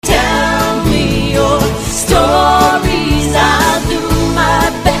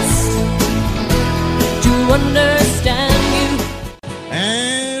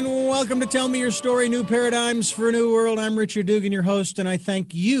Tell Me Your Story, New Paradigms for a New World. I'm Richard Dugan, your host, and I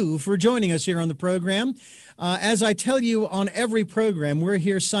thank you for joining us here on the program. As I tell you on every program, we're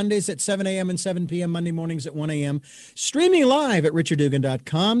here Sundays at 7 a.m. and 7 p.m., Monday mornings at 1 a.m., streaming live at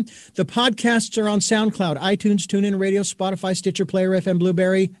richarddugan.com. The podcasts are on SoundCloud, iTunes, TuneIn Radio, Spotify, Stitcher, Player FM,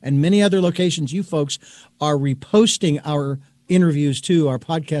 Blueberry, and many other locations. You folks are reposting our interviews too, our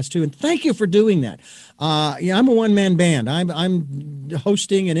podcast too, and thank you for doing that. I'm a one-man band. I'm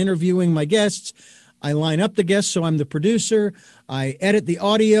hosting and interviewing my guests. I line up the guests, so I'm the producer. I edit the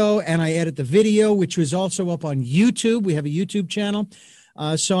audio and I edit the video, which was also up on YouTube. We have a YouTube channel.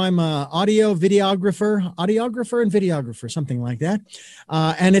 So I'm an audiographer and videographer, something like that.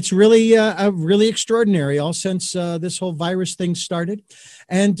 And it's really, really extraordinary, all since this whole virus thing started.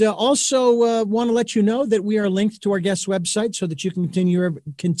 And also want to let you know that we are linked to our guest website so that you can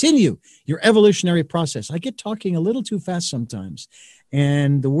continue your evolutionary process. I get talking a little too fast sometimes,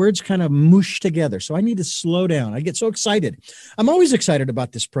 and the words kind of moosh together. So I need to slow down. I get so excited. I'm always excited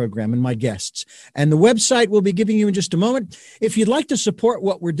about this program and my guests. And the website we'll be giving you in just a moment. If you'd like to support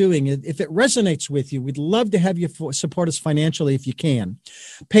what we're doing, if it resonates with you, we'd love to have you support us financially if you can.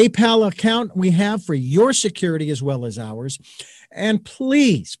 PayPal account we have for your security as well as ours. And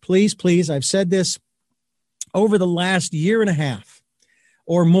please, please, please, I've said this over the last year and a half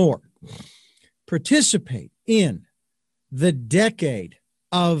or more, participate in the decade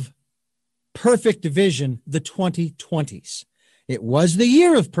of perfect vision, the 2020s. It was the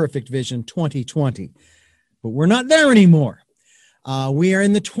year of perfect vision, 2020, but we're not there anymore. We are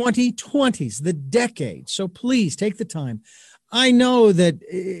in the 2020s, the decade. So please take the time. I know that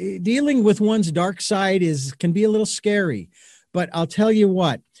dealing with one's dark side can be a little scary, but I'll tell you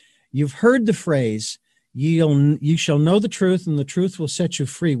what, you've heard the phrase, you shall know the truth and the truth will set you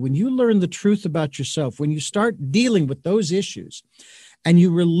free. When you learn the truth about yourself, when you start dealing with those issues and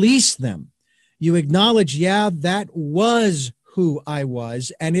you release them, you acknowledge, yeah, that was who I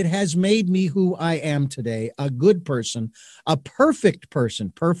was, and it has made me who I am today, a good person, a perfect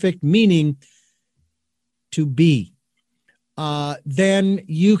person, perfect meaning to be. Then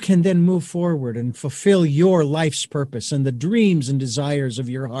you can then move forward and fulfill your life's purpose and the dreams and desires of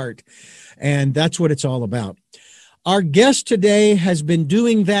your heart. And that's what it's all about. Our guest today has been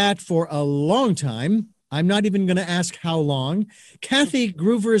doing that for a long time. I'm not even going to ask how long. Kathy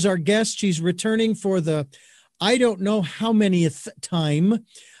Groover is our guest. She's returning for the, I don't know how many time.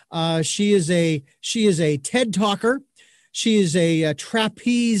 She is a TED talker. She is a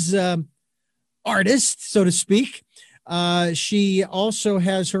trapeze artist, so to speak. She also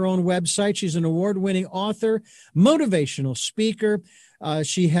has her own website. She's an award-winning author, motivational speaker.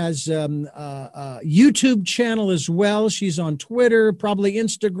 She has a YouTube channel as well. She's on Twitter, probably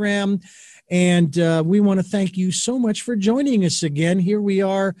Instagram. And we want to thank you so much for joining us again. Here we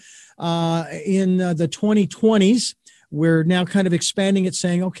are in the 2020s. We're now kind of expanding it,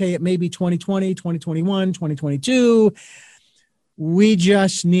 saying, okay, it may be 2020, 2021, 2022. We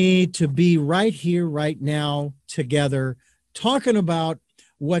just need to be right here, right now, together, talking about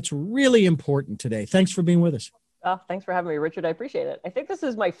what's really important today. Thanks for being with us. Oh, thanks for having me, Richard. I appreciate it. I think this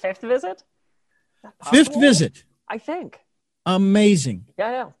is my fifth visit. Fifth visit. I think. Amazing. Yeah,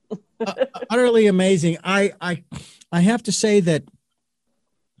 I know. Utterly amazing. I have to say that,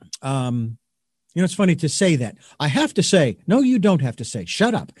 it's funny to say that. I have to say, no, you don't have to say,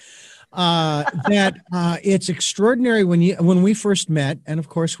 shut up. That it's extraordinary when we first met, and of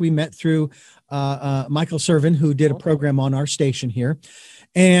course we met through Michael Servin, who did a program on our station here,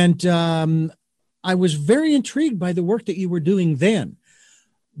 and I was very intrigued by the work that you were doing then,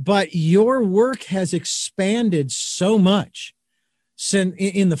 but your work has expanded so much since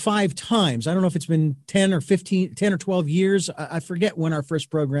in the 5 times. I don't know if it's been 10 or 12 years. I forget when our first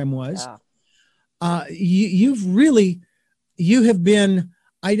program was. Yeah. You have been,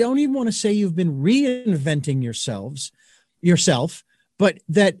 I don't even want to say you've been reinventing yourself, but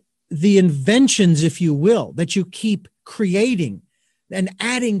that the inventions, if you will, that you keep creating and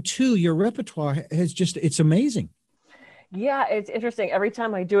adding to your repertoire it's amazing. Yeah, it's interesting. Every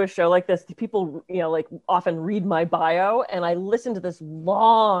time I do a show like this, people, often read my bio and I listen to this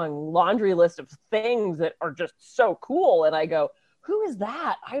long laundry list of things that are just so cool. And I go, who is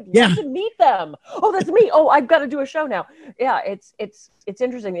that? I'd love to meet them. Oh, that's me. Oh, I've got to do a show now. Yeah, it's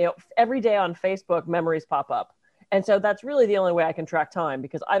interesting. Every day on Facebook, memories pop up. And so that's really the only way I can track time,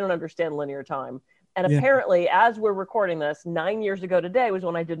 because I don't understand linear time. And apparently, as we're recording this, 9 years ago today was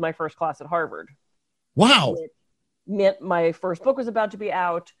when I did my first class at Harvard. Wow. Which meant my first book was about to be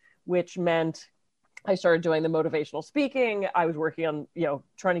out, which meant I started doing the motivational speaking. I was working on,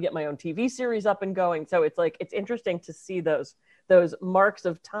 trying to get my own TV series up and going. So it's interesting to see those marks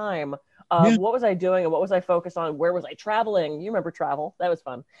of time of Yeah. what was I doing and what was I focused on? Where was I traveling? You remember travel? That was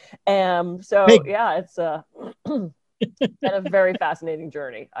fun. So Hey, yeah, it's been a very fascinating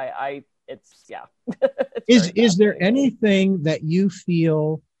journey. It's yeah, it's very is there fascinating. anything that you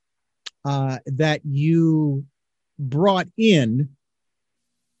feel that you brought in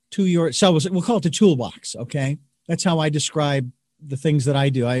to your, so we'll call it the toolbox, okay? That's how I describe the things that I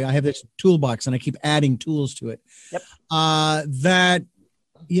do. I have this toolbox and I keep adding tools to it Yep. that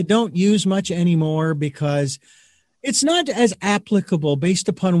you don't use much anymore because it's not as applicable based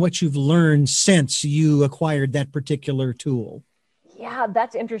upon what you've learned since you acquired that particular tool. Yeah,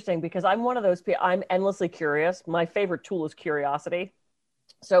 that's interesting because I'm one of those people. I'm endlessly curious. My favorite tool is curiosity.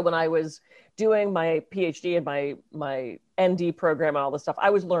 So when I was doing my PhD and my ND program and all this stuff, I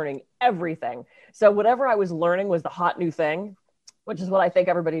was learning everything. So whatever I was learning was the hot new thing, which is what I think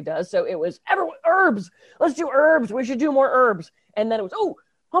everybody does. So it was everyone herbs. Let's do herbs. We should do more herbs. And then it was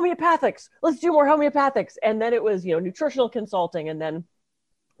homeopathics. Let's do more homeopathics. And then it was nutritional consulting. And then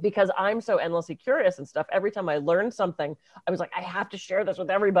because I'm so endlessly curious and stuff, every time I learned something, I was like, I have to share this with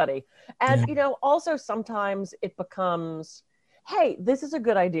everybody. And also sometimes it becomes, hey, this is a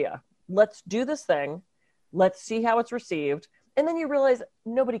good idea. Let's do this thing. Let's see how it's received. And then you realize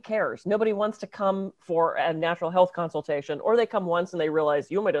nobody cares. Nobody wants to come for a natural health consultation, or they come once and they realize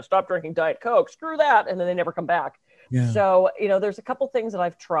you want me to stop drinking Diet Coke. Screw that. And then they never come back. Yeah. So, there's a couple things that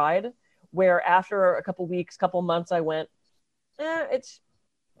I've tried where after a couple weeks, couple months, I went, it's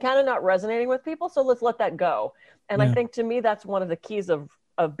kind of not resonating with people. So let's let that go. And I think to me, that's one of the keys of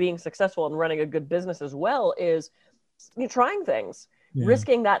being successful and running a good business as well is trying things.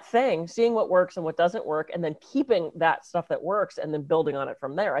 Risking that thing, seeing what works and what doesn't work, and then keeping that stuff that works and then building on it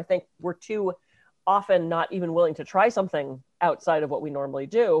from there. I think we're too often not even willing to try something outside of what we normally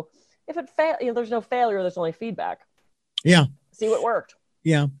do. If it fails, there's no failure, there's only feedback. Yeah. See what worked.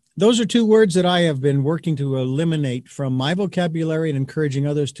 Yeah. Those are two words that I have been working to eliminate from my vocabulary and encouraging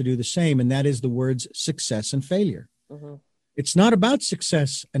others to do the same. And that is the words success and failure. Mm-hmm. It's not about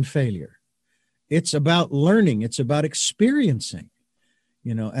success and failure. It's about learning. It's about experiencing.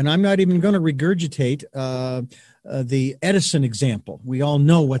 And I'm not even going to regurgitate the Edison example. We all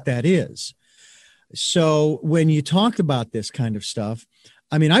know what that is. So when you talk about this kind of stuff,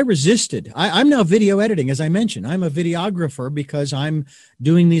 I mean, I resisted. I'm now video editing, as I mentioned. I'm a videographer because I'm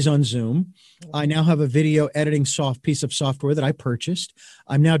doing these on Zoom. I now have a video editing piece of software that I purchased.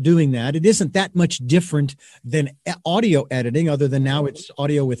 I'm now doing that. It isn't that much different than audio editing, other than now it's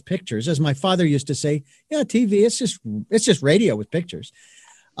audio with pictures. As my father used to say, yeah, TV, it's just radio with pictures.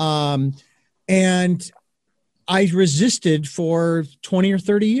 And I resisted for 20 or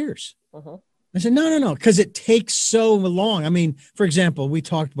 30 years. Uh-huh. I said, no, because it takes so long. I mean, for example, we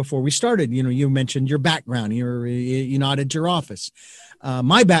talked before we started, you mentioned your background. You nodded your office.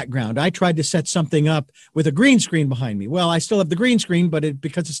 My background, I tried to set something up with a green screen behind me. Well, I still have the green screen, but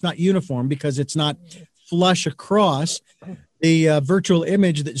because it's not uniform, because it's not flush across, the virtual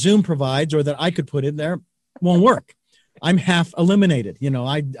image that Zoom provides or that I could put in there won't work. I'm half eliminated.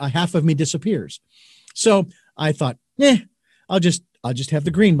 Half of me disappears. So I thought, I'll just have the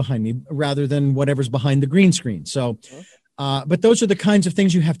green behind me rather than whatever's behind the green screen. So, but those are the kinds of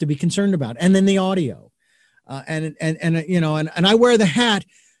things you have to be concerned about. And then the audio, and I wear the hat,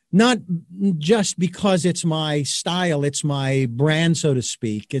 not just because it's my style, it's my brand, so to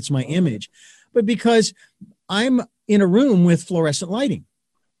speak, it's my image, but because I'm in a room with fluorescent lighting.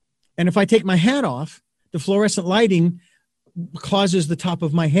 And if I take my hat off, the fluorescent lighting causes the top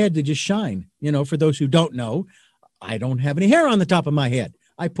of my head to just shine. For those who don't know, I don't have any hair on the top of my head.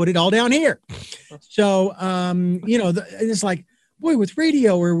 I put it all down here. So, it's like, boy, with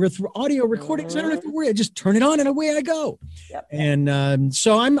radio or with audio recordings, I don't have to worry. I just turn it on and away I go. Yep. And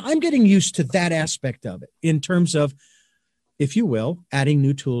so I'm getting used to that aspect of it in terms of, if you will, adding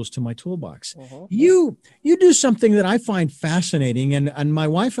new tools to my toolbox. Mm-hmm. You do something that I find fascinating. And my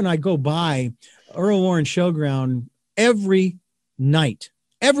wife and I go by Earl Warren Showground every night,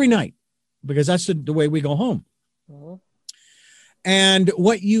 because that's the way we go home. Mm-hmm. And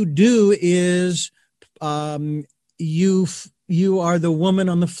what you do is you are the woman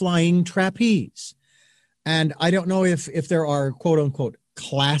on the flying trapeze. And I don't know if there are quote unquote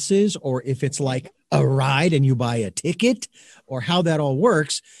classes or if it's like a ride and you buy a ticket or how that all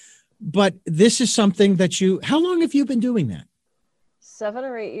works. But this is something that how long have you been doing that? 7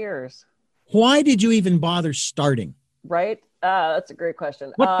 or 8 years. Why did you even bother starting? Right. That's a great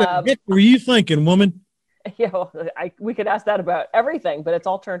question. What the heck were you thinking, woman? We could ask that about everything, but it's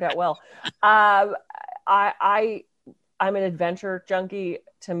all turned out well. I I'm an adventure junkie.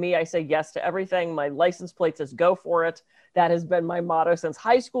 To me, I say yes to everything. My license plate says go for it. That has been my motto since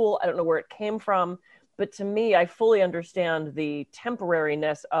high school. I don't know where it came from, but to me, I fully understand the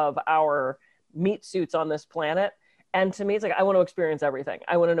temporariness of our meat suits on this planet. And to me, it's like, I want to experience everything.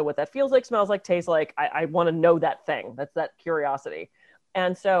 I want to know what that feels like, smells like, tastes like. I want to know that thing. That's that curiosity.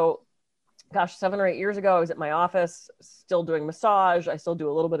 And so, gosh, 7 or 8 years ago, I was at my office still doing massage. I still do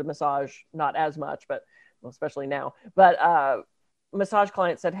a little bit of massage, not as much, but well, especially now. But massage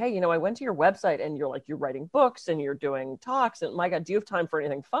client said, hey, I went to your website and you're writing books and you're doing talks. And my God, do you have time for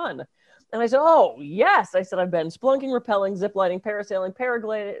anything fun? And I said, oh, yes. I said, I've been splunking, rappelling, ziplining, parasailing,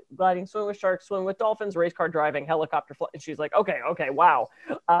 paragliding, swimming with sharks, swimming with dolphins, race car driving, helicopter flight. And she's like, okay, wow.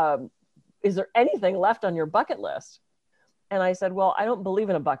 Is there anything left on your bucket list? And I said, well, I don't believe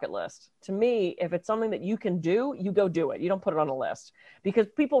in a bucket list. To me, if it's something that you can do, you go do it. You don't put it on a list, because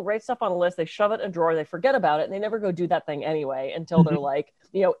people write stuff on a list, they shove it in a drawer, they forget about it, and they never go do that thing anyway until they're like,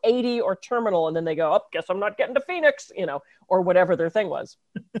 80 or terminal. And then they go, oh, guess I'm not getting to Phoenix, or whatever their thing was.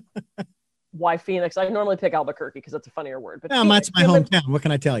 Why Phoenix? I normally pick Albuquerque because it's a funnier word. But Phoenix, that's my hometown. What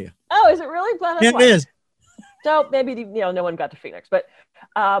can I tell you? Oh, is it really? Well, it is. So maybe, no one got to Phoenix. But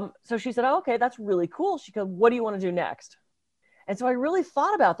so she said, oh, okay, that's really cool. She goes, what do you want to do next? And so I really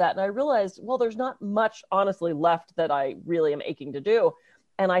thought about that. And I realized, well, there's not much, honestly, left that I really am aching to do.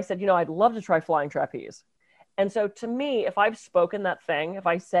 And I said, I'd love to try flying trapeze. And so to me, if I've spoken that thing, if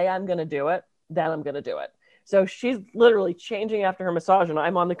I say I'm going to do it, then I'm going to do it. So she's literally changing after her massage, and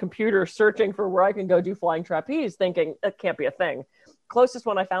I'm on the computer searching for where I can go do flying trapeze, thinking it can't be a thing. Closest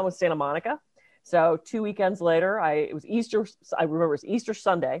one I found was Santa Monica. So 2 weekends later, it was Easter. I remember it was Easter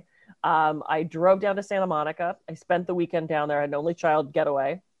Sunday. I drove down to Santa Monica. I spent the weekend down there. I had an only child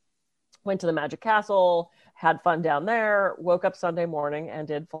getaway. Went to the Magic Castle, had fun down there, woke up Sunday morning and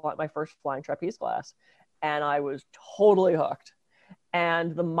did my first flying trapeze class. And I was totally hooked.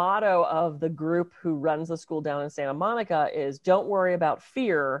 And the motto of the group who runs the school down in Santa Monica is, don't worry about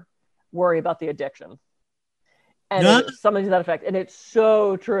fear, worry about the addiction. And it's something to that effect. And it's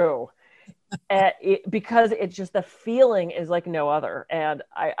so true. Because it's just, the feeling is like no other. And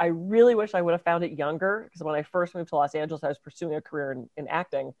I really wish I would have found it younger, because when I first moved to Los Angeles, I was pursuing a career in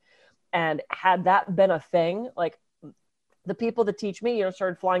acting. And had that been a thing, like the people that teach me,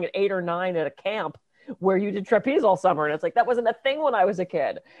 started flying at 8 or 9 at a camp where you did trapeze all summer. And it's like, that wasn't a thing when I was a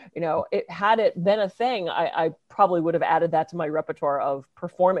kid. Had it been a thing, I probably would have added that to my repertoire of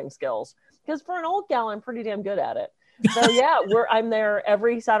performing skills, because for an old gal, I'm pretty damn good at it. So yeah, I'm there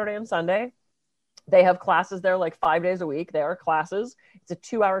every Saturday and Sunday. They have classes there like 5 days a week. There are classes. It's a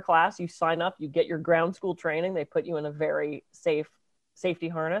 2-hour class. You sign up, you get your ground school training. They put you in a very safe safety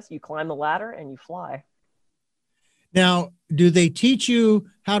harness. You climb the ladder and you fly. Now, do they teach you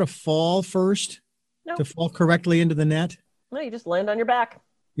how to fall first? No. To fall correctly into the net? No, you just land on your back.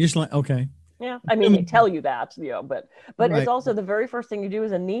 You just okay. Yeah. I mean, they tell you that, but Right. It's also the very first thing you do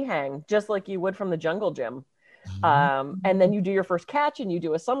is a knee hang, just like you would from the jungle gym. And then you do your first catch and you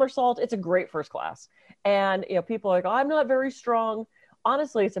do a somersault. It's a great first class. And, people are like, oh, I'm not very strong.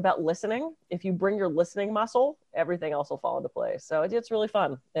 Honestly, it's about listening. If you bring your listening muscle, everything else will fall into place. So it's really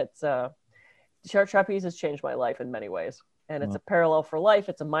fun. It's trapeze has changed my life in many ways. And it's a parallel for life.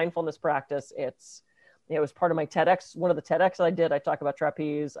 It's a mindfulness practice. It was part of my TEDx. One of the TEDx I did, I talk about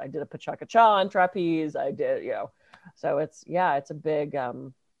trapeze. I did a Pacha-Kacha on trapeze. I did, so it's a big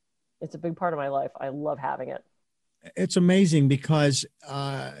part of my life. I love having it. It's amazing because, we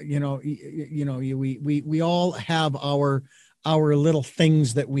all have our little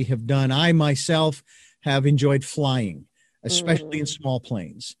things that we have done. I myself have enjoyed flying, especially in small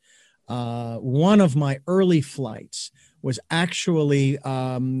planes. One of my early flights was actually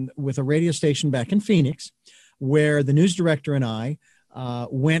with a radio station back in Phoenix, where the news director and I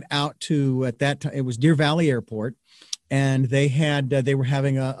went out to, at that time, it was Deer Valley Airport, and they were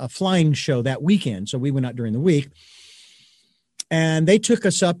having a flying show that weekend. So we went out during the week, and they took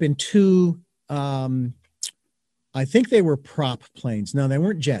us up in two, I think they were prop planes. No, they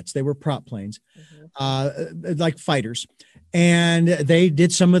weren't jets. They were prop planes, like fighters. And they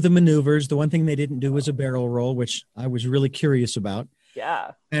did some of the maneuvers. The one thing they didn't do was a barrel roll, which I was really curious about.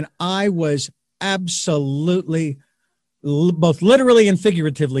 Yeah. And I was absolutely, both literally and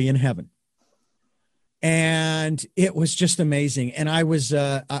figuratively, in heaven. And it was just amazing. And I was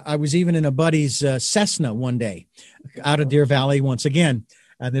even in a buddy's Cessna one day out of Deer Valley once again.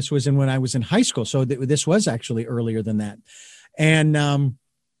 This was when I was in high school. So this was actually earlier than that. And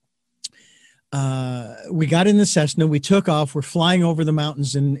we got in the Cessna, we took off, we're flying over the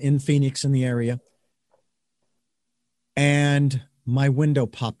mountains in Phoenix, in the area. And my window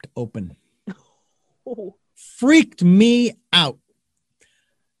popped open Freaked me out.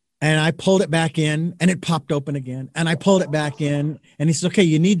 And I pulled it back in and it popped open again. And I pulled it back in and he says, okay,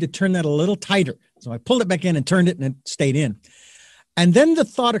 you need to turn that a little tighter. So I pulled it back in and turned it and it stayed in. And then the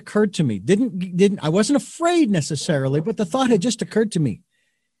thought occurred to me, I wasn't afraid necessarily, but the thought had just occurred to me.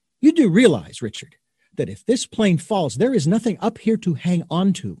 You do realize, Richard, that if this plane falls, there is nothing up here to hang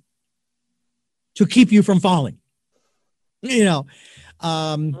on to keep you from falling. You know,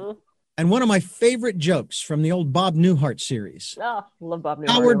 and one of my favorite jokes from the old Bob Newhart series. Oh, love Bob Newhart.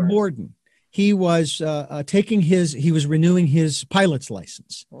 Howard Borden. He was he was renewing his pilot's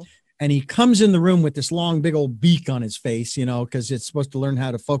license. And he comes in the room with this long, big old beak on his face, you know, because it's supposed to learn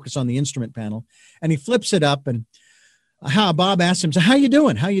how to focus on the instrument panel. And he flips it up and Bob asks him, so how you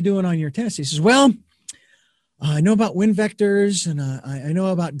doing? How you doing on your test? He says, well, I know about wind vectors and I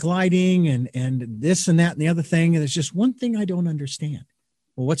know about gliding and this and that and the other thing. And there's just one thing I don't understand.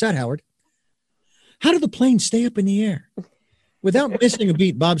 Well, what's that, Howard? How do the planes stay up in the air? Without missing a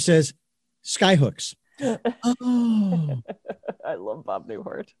beat, Bob says, sky hooks. Oh. I love Bob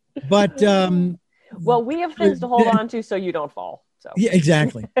Newhart. But well, we have things to hold on to so you don't fall. So yeah,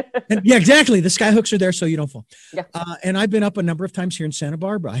 exactly. Yeah, exactly. The sky hooks are there so you don't fall. Yeah. And I've been up a number of times here in Santa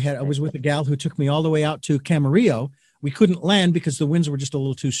Barbara. I was with a gal who took me all the way out to Camarillo. We couldn't land because the winds were just a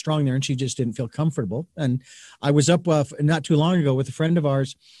little too strong there and she just didn't feel comfortable. And I was up not too long ago with a friend of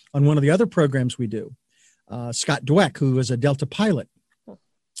ours on one of the other programs we do, Scott Dweck, who was a Delta pilot.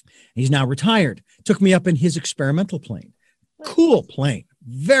 He's now retired. Took me up in his experimental plane. Cool plane.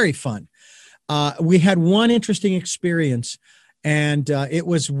 Very fun. We had one interesting experience, and it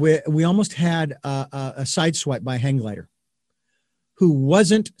was we almost had a side swipe by a hang glider who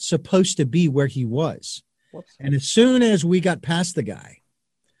wasn't supposed to be where he was. Whoops. And as soon as we got past the guy,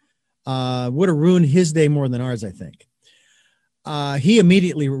 would have ruined his day more than ours, I think. He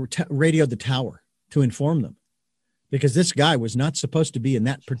immediately radioed the tower to inform them, because this guy was not supposed to be in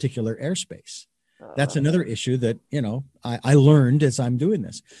that particular airspace. That's another issue that, you know, I learned as I'm doing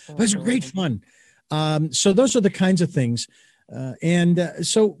this. But it's great fun. So those are the kinds of things.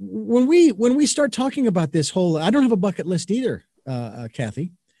 So when we start talking about this whole, I don't have a bucket list either,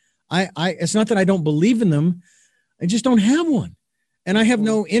 Kathy. It's not that I don't believe in them. I just don't have one. And I have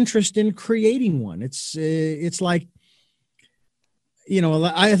no interest in creating one. It's like, you know,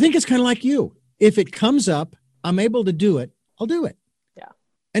 I think it's kind of like you. If it comes up, I'm able to do it, I'll do it. Yeah.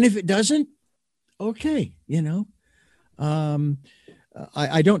 And if it doesn't, okay, you know.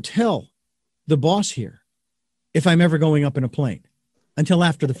 I don't tell the boss here if I'm ever going up in a plane until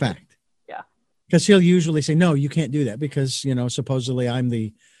after the fact. Yeah. Because he'll usually say, no, you can't do that because, you know, supposedly I'm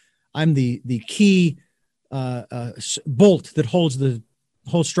the key bolt that holds the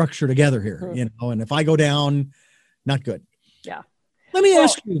whole structure together here, you know, and if I go down, not good. Yeah. Let me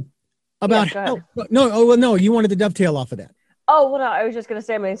ask you about no, you wanted to dovetail off of that. Oh, well, no, I was just going to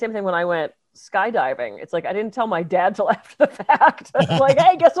say, I mean, same thing when I went skydiving. It's like, I didn't tell my dad till after the fact. I'm like,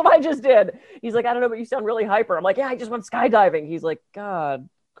 hey, guess what I just did? He's like, I don't know, but you sound really hyper. I'm like, yeah, I just went skydiving. He's like, God.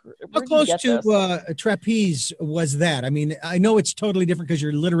 How close to trapeze was that? I mean, I know it's totally different because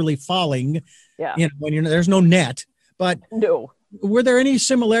you're literally falling. Yeah. You know, when there's no net, but no. Were there any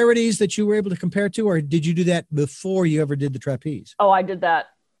similarities that you were able to compare to, or did you do that before you ever did the trapeze? Oh, I did that.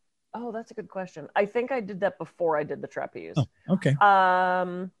 Oh, that's a good question. I think I did that before I did the trapeze. Oh, okay.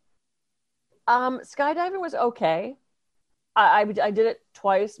 Skydiving was okay. I did it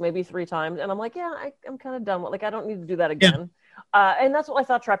twice, maybe 3 times, and I'm like, yeah, I'm kind of done with, like, I don't need to do that again. Yeah. And that's what I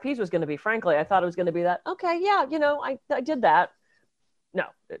thought trapeze was going to be. Frankly, I thought it was going to be that. Okay, yeah, you know, I did that. No,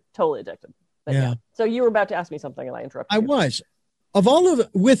 totally addicted. But yeah. So you were about to ask me something, and I interrupted. I was. Of all of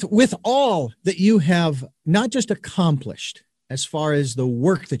with all that you have not just accomplished as far as the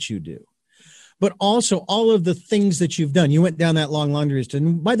work that you do, but also all of the things that you've done. You went down that long laundry list.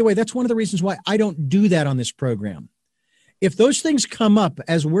 And by the way, that's one of the reasons why I don't do that on this program. If those things come up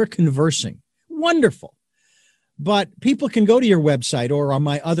as we're conversing, wonderful. But people can go to your website, or on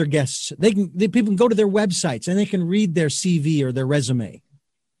my other guests, people can go to their websites and they can read their CV or their resume.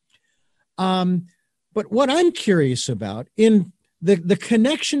 But what I'm curious about in the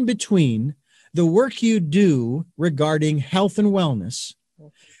connection between the work you do regarding health and wellness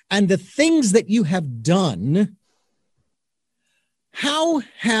and the things that you have done, how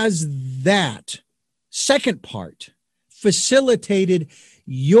has that second part facilitated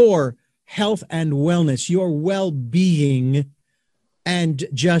your health and wellness, your well-being, and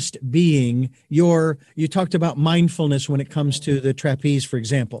just being? You talked about mindfulness when it comes to the trapeze, for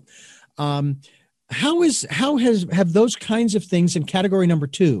example. Have those kinds of things in category number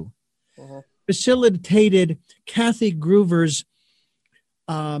 2 facilitated Kathy Groover's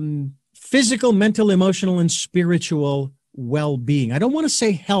physical, mental, emotional, and spiritual well-being. I don't want to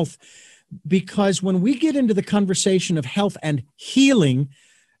say health, because when we get into the conversation of health and healing,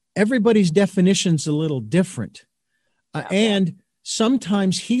 everybody's definition's a little different. And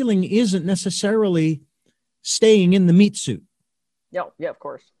sometimes healing isn't necessarily staying in the meat suit. Yeah, of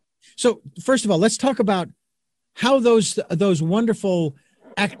course. So first of all, let's talk about how those wonderful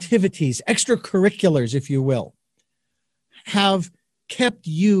activities, extracurriculars, if you will, have kept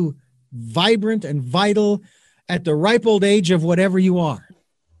you vibrant and vital at the ripe old age of whatever you are.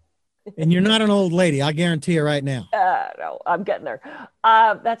 And you're not an old lady, I guarantee you right now. No, I'm getting there.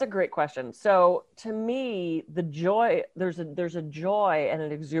 That's a great question. So to me, the joy, there's a joy and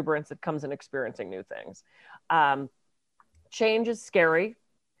an exuberance that comes in experiencing new things. Change is scary.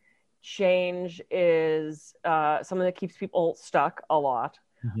 Change is something that keeps people stuck a lot.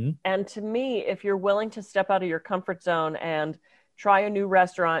 Mm-hmm. And to me, if you're willing to step out of your comfort zone and try a new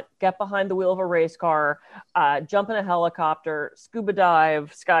restaurant, get behind the wheel of a race car, jump in a helicopter, scuba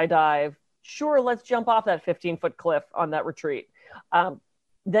dive, skydive. Sure, let's jump off that 15-foot cliff on that retreat.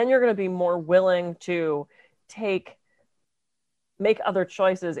 Then you're going to be more willing to make other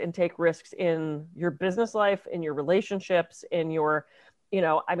choices and take risks in your business life, in your relationships, in your,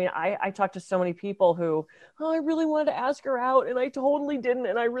 I talk to so many people who, I really wanted to ask her out and I totally didn't.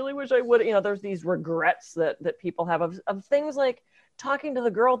 And I really wish I would, there's these regrets that people have of things like talking to the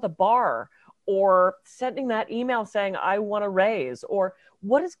girl at the bar or sending that email saying, I want a raise, or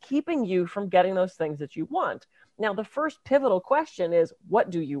what is keeping you from getting those things that you want? Now, the first pivotal question is, what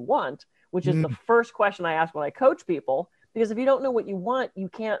do you want? Which is the first question I ask when I coach people, because if you don't know what you want, you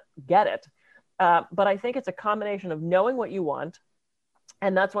can't get it. But I think it's a combination of knowing what you want.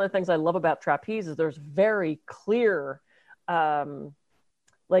 And that's one of the things I love about trapeze is there's very clear,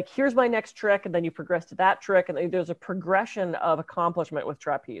 here's my next trick. And then you progress to that trick. And there's a progression of accomplishment with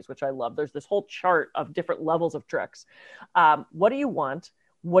trapeze, which I love. There's this whole chart of different levels of tricks. What do you want?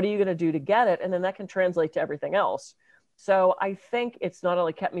 What are you going to do to get it? And then that can translate to everything else. So I think it's not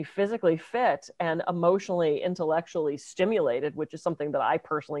only kept me physically fit and emotionally, intellectually stimulated, which is something that I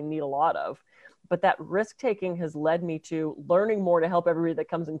personally need a lot of, but that risk-taking has led me to learning more to help everybody that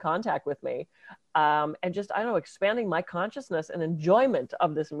comes in contact with me. And just, expanding my consciousness and enjoyment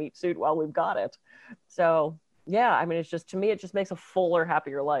of this meat suit while we've got it. So yeah, it's just, to me, it just makes a fuller,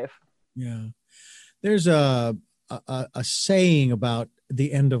 happier life. Yeah. There's a saying about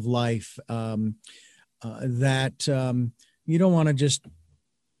the end of life, that you don't want to just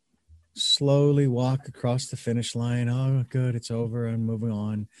slowly walk across the finish line. Oh, good, it's over, I'm moving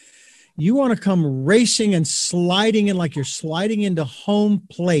on. You want to come racing and sliding in like you're sliding into home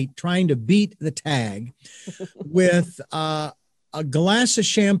plate, trying to beat the tag with a glass of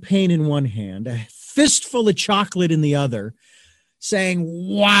champagne in one hand, a fistful of chocolate in the other, saying,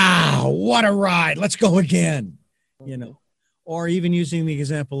 wow, what a ride. Let's go again. Or even using the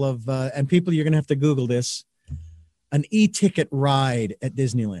example of, and people, you're going to have to Google this, an e-ticket ride at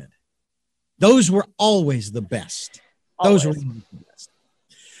Disneyland. Those were always the best. Those were always the best.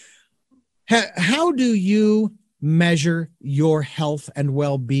 How do you measure your health and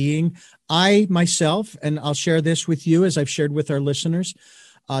well-being? I myself, and I'll share this with you as I've shared with our listeners,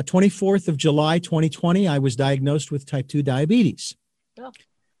 24th of July, 2020, I was diagnosed with type 2 diabetes. Oh.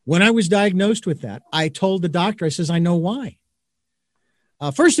 When I was diagnosed with that, I told the doctor, I says, I know why.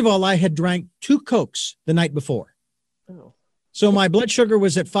 First of all, I had drank 2 Cokes the night before. Oh. So my blood sugar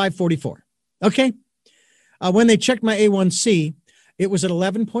was at 544. Okay. When they checked my A1C, it was at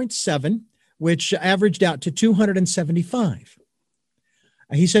 11.7, which averaged out to 275.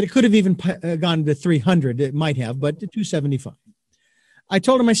 He said it could have even gone to 300. It might have, but to 275. I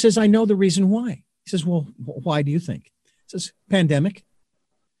told him, I says, I know the reason why. He says, well, why do you think? He says, pandemic.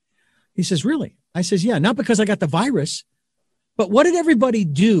 He says, really? I says, yeah, not because I got the virus. But what did everybody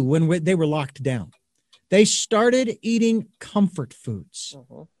do when they were locked down? They started eating comfort foods,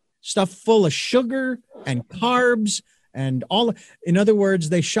 stuff full of sugar and carbs and all. In other words,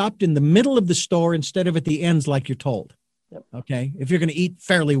 they shopped in the middle of the store instead of at the ends like you're told. Yep. Okay, if you're going to eat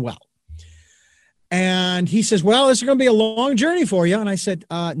fairly well. And he says, well, this is going to be a long journey for you. And I said,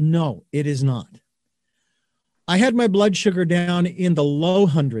 no, it is not. I had my blood sugar down in the low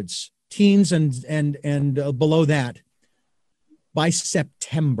hundreds, teens and below that, by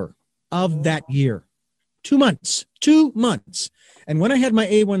September of that year. 2 months. And when I had my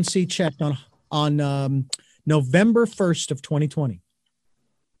A1C checked on November 1st of 2020,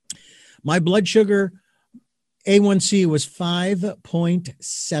 my blood sugar A1C was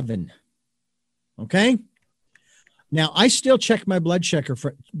 5.7. Okay. Now I still check my blood sugar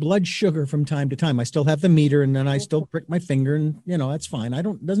from time to time. I still have the meter, and then I still prick my finger, and that's fine.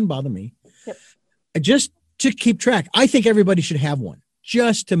 It doesn't bother me. just to keep track. I think everybody should have one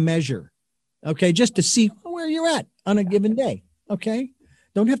just to measure. Okay. Just to see where you're at on a given day. Okay.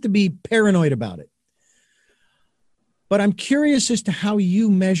 Don't have to be paranoid about it. But I'm curious as to how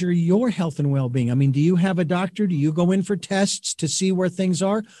you measure your health and well-being. I mean, do you have a doctor? Do you go in for tests to see where things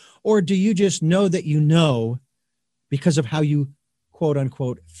are? Or do you just know that you know because of how you, quote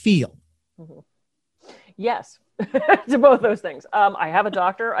unquote, feel? Mm-hmm. Yes, to both those things. I have a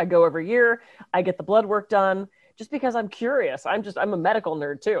doctor. I go every year. I get the blood work done just because I'm curious. I'm a medical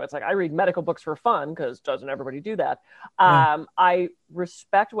nerd too. It's like I read medical books for fun because doesn't everybody do that? Yeah. I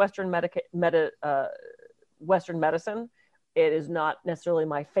respect Western medicine. It is not necessarily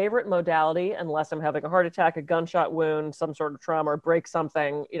my favorite modality unless I'm having a heart attack, a gunshot wound, some sort of trauma, or break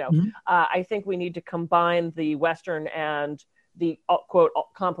something. Mm-hmm. I think we need to combine the Western and the quote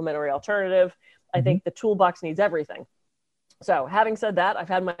complementary alternative. Mm-hmm. I think the toolbox needs everything. So having said that, I've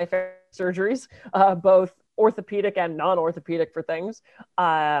had my fair surgeries, both orthopedic and non-orthopedic for things.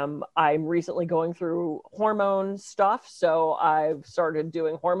 I'm recently going through hormone stuff. So I've started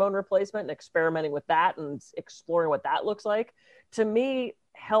doing hormone replacement and experimenting with that and exploring what that looks like. To me,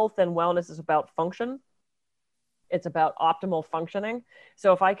 health and wellness is about function. It's about optimal functioning.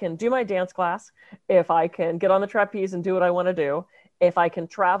 So if I can do my dance class, if I can get on the trapeze and do what I want to do, if I can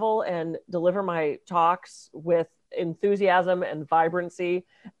travel and deliver my talks with enthusiasm and vibrancy,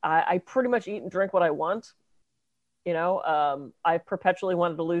 I pretty much eat and drink what I want. I perpetually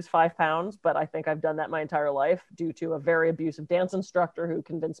wanted to lose 5 pounds, but I think I've done that my entire life due to a very abusive dance instructor who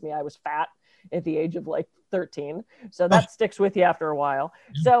convinced me I was fat at the age of like 13. So that sticks with you after a while.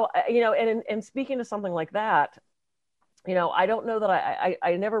 So, and speaking to something like that, I don't know that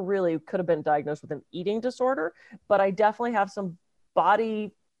I never really could have been diagnosed with an eating disorder, but I definitely have some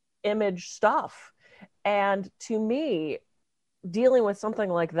body image stuff. And to me, dealing with something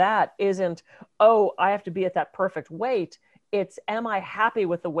like that isn't, oh, I have to be at that perfect weight. It's, am I happy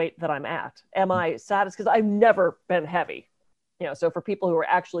with the weight that I'm at? Am I satisfied? Because I've never been heavy. So for people who are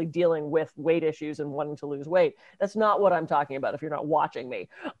actually dealing with weight issues and wanting to lose weight, that's not what I'm talking about if you're not watching me.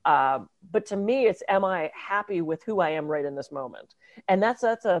 But to me, it's, am I happy with who I am right in this moment? And that's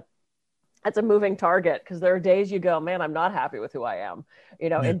a moving target, because there are days you go, man, I'm not happy with who I am,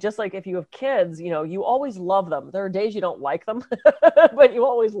 and just like if you have kids, you always love them. There are days you don't like them, but you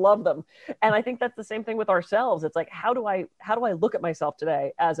always love them. And I think that's the same thing with ourselves. It's like, how do I look at myself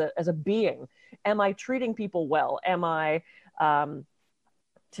today as a being? Am I treating people well? Am I,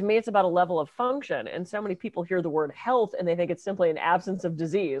 to me, it's about a level of function. And so many people hear the word health and they think it's simply an absence of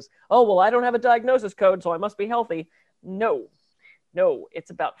disease. Oh, well, I don't have a diagnosis code, so I must be healthy. No,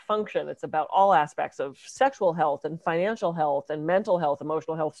 it's about function. It's about all aspects of sexual health and financial health and mental health,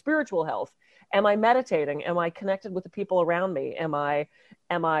 emotional health, spiritual health. Am I meditating? Am I connected with the people around me? Am I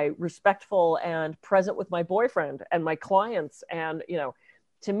respectful and present with my boyfriend and my clients? And,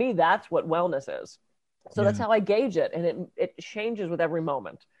 to me, that's what wellness is. So that's how I gauge it. And it changes with every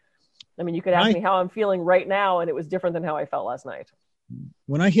moment. I mean, you could ask me how I'm feeling right now, and it was different than how I felt last night.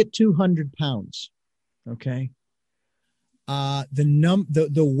 When I hit 200 pounds, okay,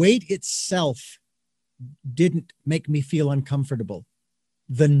 the weight itself didn't make me feel uncomfortable.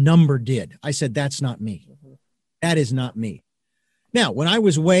 The number did. I said, that's not me. Mm-hmm. That is not me. Now, when I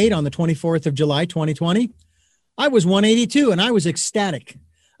was weighed on the 24th of July, 2020, I was 182 and I was ecstatic.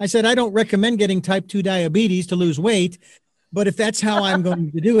 I said, I don't recommend getting type 2 diabetes to lose weight, but if that's how I'm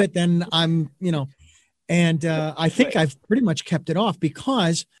going to do it, then I'm, and I think I've pretty much kept it off,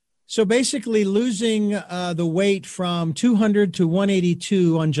 because so basically losing the weight from 200 to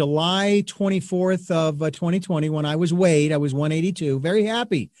 182 on July 24th of 2020, when I was weighed, I was 182. Very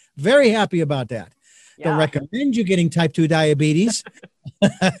happy about that. Yeah. Don't recommend you getting type 2 diabetes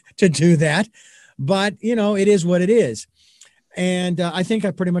to do that. But, it is what it is. And I think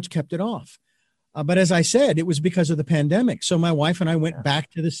I pretty much kept it off. But as I said, it was because of the pandemic. So my wife and I went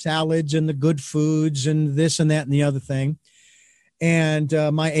back to the salads and the good foods and this and that and the other thing. And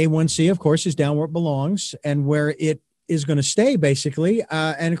my A1C, of course, is down where it belongs and where it is going to stay, basically.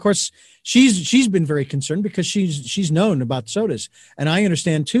 And of course, she's been very concerned because she's known about sodas. And I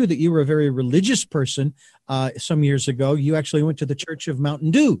understand, too, that you were a very religious person some years ago. You actually went to the Church of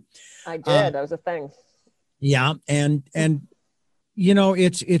Mountain Dew. I did. That was a thing. Yeah. And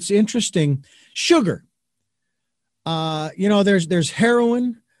it's interesting. Sugar. There's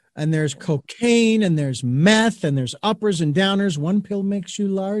heroin. And there's cocaine and there's meth and there's uppers and downers. One pill makes you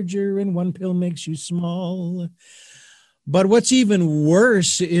larger and one pill makes you small. But what's even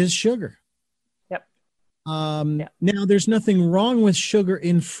worse is sugar. Yep. Now, there's nothing wrong with sugar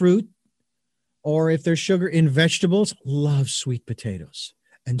in fruit, or if there's sugar in vegetables. Love sweet potatoes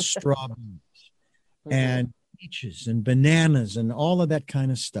and strawberries and peaches and bananas and all of that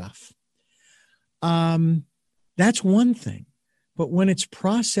kind of stuff. That's one thing. But when it's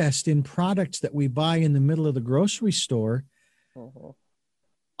processed in products that we buy in the middle of the grocery store,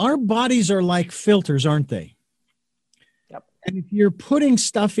 our bodies are like filters, aren't they? Yep. And if you're putting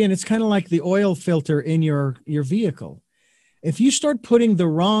stuff in, it's kind of like the oil filter in your vehicle. If you start putting the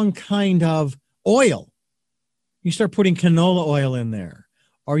wrong kind of oil, you start putting canola oil in there,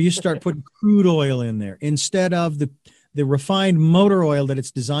 or you start putting crude oil in there instead of the refined motor oil that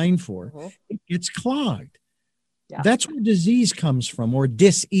it's designed for, it gets clogged. Yeah. That's where disease comes from, or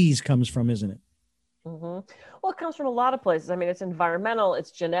dis-ease comes from, isn't it? Well, it comes from a lot of places. I mean, it's environmental,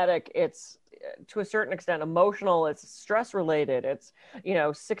 it's genetic, it's to a certain extent emotional, it's stress related. It's,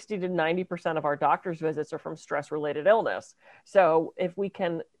 60 to 90% of our doctor's visits are from stress related illness. So if we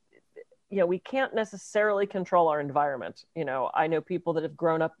can, we can't necessarily control our environment. I know people that have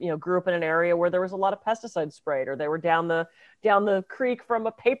grew up in an area where there was a lot of pesticides sprayed, or they were down the creek from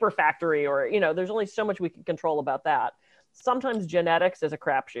a paper factory, or, there's only so much we can control about that. Sometimes genetics is a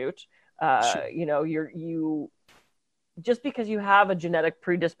crapshoot. You just because you have a genetic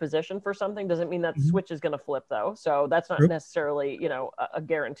predisposition for something doesn't mean that switch is going to flip, though. So that's not necessarily, a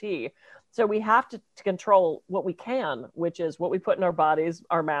guarantee. So we have to control what we can, which is what we put in our bodies,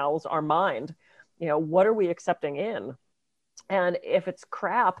 our mouths, our mind. What are we accepting in? And if it's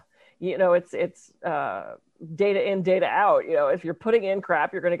crap, it's data in, data out. If you're putting in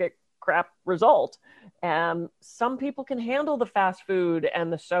crap, you're going to get crap result. And some people can handle the fast food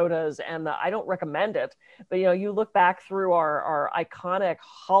and the sodas, and I don't recommend it. But, you look back through our iconic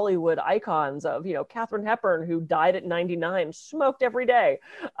Hollywood icons of, Katharine Hepburn, who died at 99, smoked every day.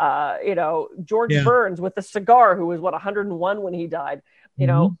 George Burns with the cigar, who was 101 when he died,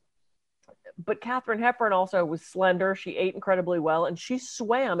 But Katharine Hepburn also was slender. She ate incredibly well, and she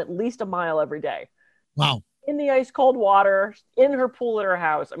swam at least a mile every day. Wow. In the ice cold water, in her pool at her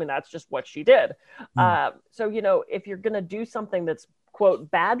house. I mean, that's just what she did. So, if you're going to do something that's,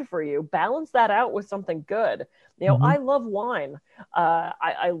 quote, bad for you, balance that out with something good. I love wine.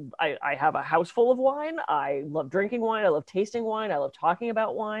 I have a house full of wine. I love drinking wine. I love tasting wine. I love talking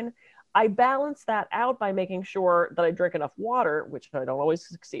about wine. I balance that out by making sure that I drink enough water, which I don't always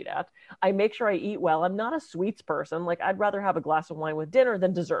succeed at. I make sure I eat well. I'm not a sweets person. Like, I'd rather have a glass of wine with dinner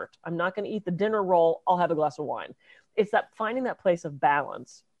than dessert. I'm not going to eat the dinner roll. I'll have a glass of wine. It's that finding that place of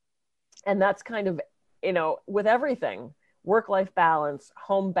balance. And that's kind of, with everything, work-life balance,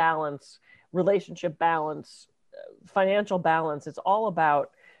 home balance, relationship balance, financial balance. It's all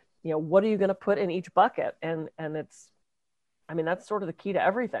about, what are you going to put in each bucket? And that's sort of the key to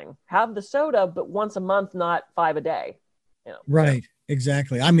everything. Have the soda, but once a month, not 5 a day. Right.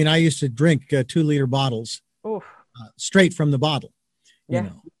 Exactly. I mean, I used to drink 2-liter bottles straight from the bottle,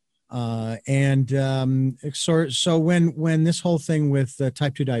 so when this whole thing with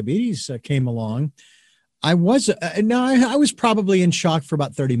type 2 diabetes came along, I was probably in shock for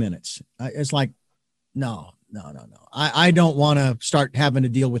about 30 minutes. It's like, no. I don't want to start having to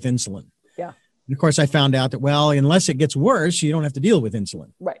deal with insulin. Yeah. And of course, I found out that, unless it gets worse, you don't have to deal with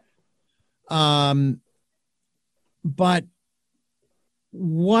insulin. Right. But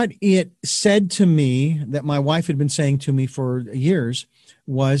what it said to me that my wife had been saying to me for years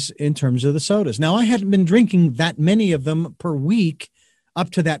was in terms of the sodas. Now, I hadn't been drinking that many of them per week up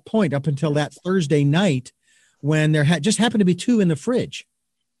to that point, up until that Thursday night when there just happened to be 2 in the fridge.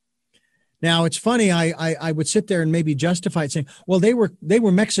 Now, it's funny, I would sit there and maybe justify it saying, well, they were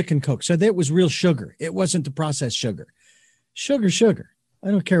Mexican Coke, so that was real sugar. It wasn't the processed sugar. Sugar. I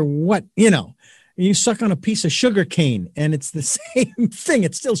don't care what, you suck on a piece of sugar cane and it's the same thing.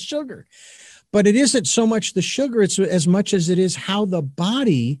 It's still sugar. But it isn't so much the sugar, it's as much as it is how the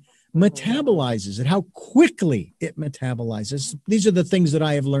body metabolizes it, how quickly it metabolizes. These are the things that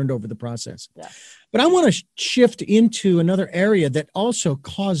I have learned over the process. Yeah. But I want to shift into another area that also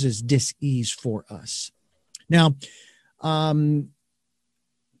causes dis-ease for us. Now,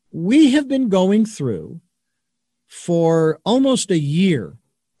 we have been going through for almost a year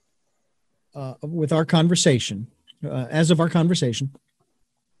with our conversation, as of our conversation,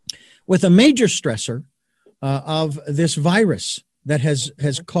 with a major stressor of this virus that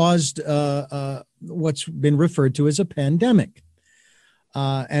has caused what's been referred to as a pandemic.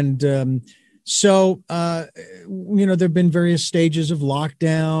 So, there have been various stages of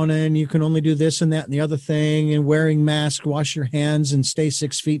lockdown, and you can only do this and that and the other thing, and wearing masks, wash your hands, and stay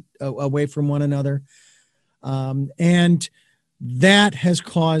 6 feet away from one another. And that has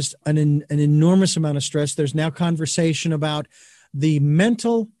caused an enormous amount of stress. There's now conversation about the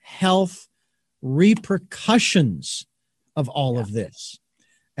mental health repercussions of all of this.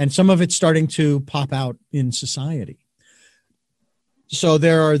 And some of it's starting to pop out in society. So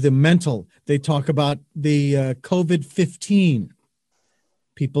there are the mental, they talk about the COVID-15.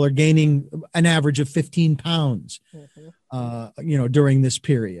 People are gaining an average of 15 pounds, during this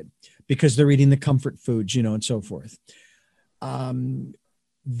period because they're eating the comfort foods, and so forth.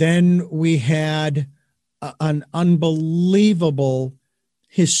 Then we had an unbelievable,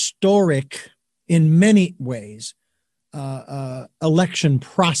 historic, in many ways, election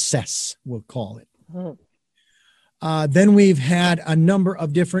process, we'll call it. Then we've had a number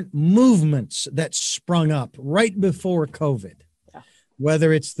of different movements that sprung up right before COVID,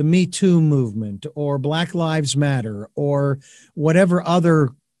 whether it's the Me Too movement or Black Lives Matter or whatever other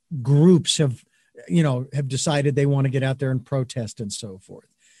groups have decided they want to get out there and protest and so forth.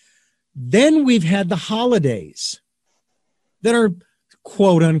 Then we've had the holidays that are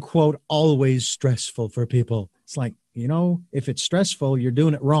quote unquote always stressful for people. It's like, if it's stressful, you're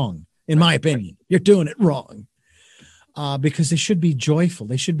doing it wrong. In my opinion, you're doing it wrong. Because they should be joyful.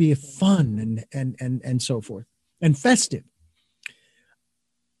 They should be fun and so forth and festive.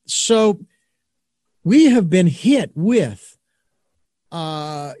 So we have been hit with,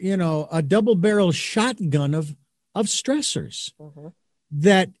 a double-barrel shotgun of stressors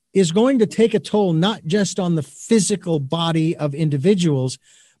that is going to take a toll, not just on the physical body of individuals,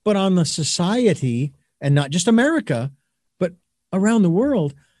 but on the society, and not just America, but around the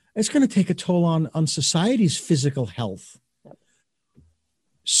world. It's going to take a toll on society's physical health.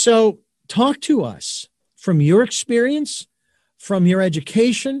 So talk to us from your experience, from your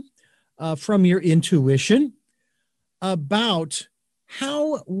education, from your intuition about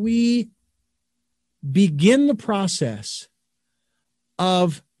how we begin the process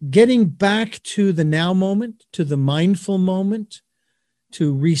of getting back to the now moment, to the mindful moment,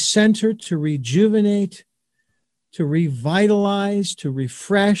 to recenter, to rejuvenate, to revitalize, to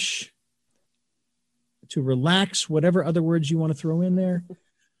refresh, to relax, whatever other words you want to throw in there,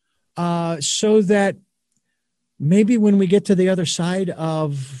 so that maybe when we get to the other side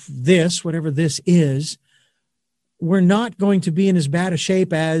of this, whatever this is, we're not going to be in as bad a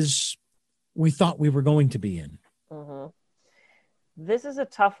shape as we thought we were going to be in. This is a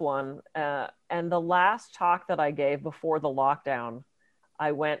tough one. And the last talk that I gave before the lockdown,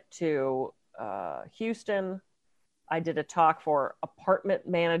 I went to Houston. I did a talk for apartment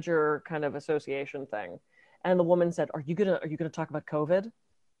manager kind of association thing. And the woman said, are you gonna talk about COVID?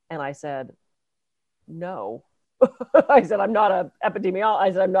 And I said, no. I said, I'm not an epidemiologist.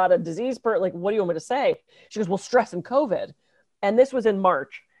 I said, I'm not a disease person. Like, what do you want me to say? She goes, well, stress and COVID. And this was in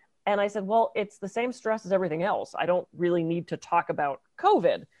March. And I said, well, it's the same stress as everything else. I don't really need to talk about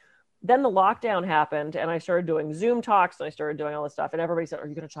COVID. Then the lockdown happened and I started doing Zoom talks and I started doing all this stuff. And everybody said, are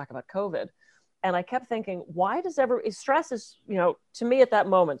you going to talk about COVID? And I kept thinking, why does stress is, to me at that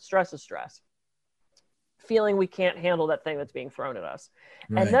moment, stress is stress. Feeling we can't handle that thing that's being thrown at us.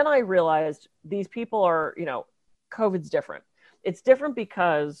 Right. And then I realized these people are, COVID's different. It's different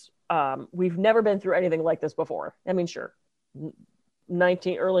because we've never been through anything like this before. I mean, sure,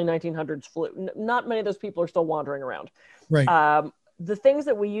 early 1900s flu. Not many of those people are still wandering around. Right. The things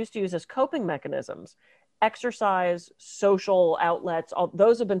that we used to use as coping mechanisms, exercise, social outlets, all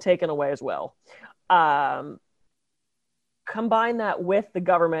those have been taken away as well. Combine that with the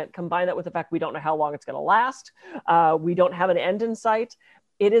government, combine that with the fact we don't know how long it's going to last. We don't have an end in sight.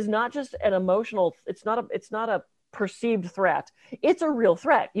 It is not just an emotional, it's not a perceived threat. It's a real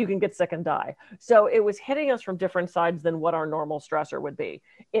threat. You can get sick and die. So it was hitting us from different sides than what our normal stressor would be.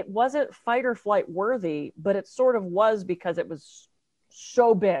 It wasn't fight or flight worthy, but it sort of was because it was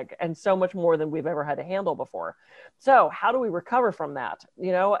so big and so much more than we've ever had to handle before. So how do we recover from that?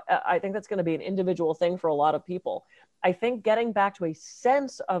 I think that's going to be an individual thing for a lot of people. I think getting back to a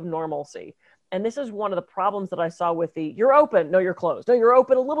sense of normalcy. And this is one of the problems that I saw with you're open, no, you're closed. No, you're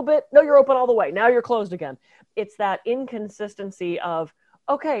open a little bit. No, you're open all the way. Now you're closed again. It's that inconsistency of,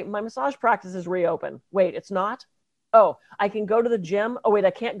 okay, my massage practice is reopen. Wait, it's not? Oh, I can go to the gym. Oh, wait,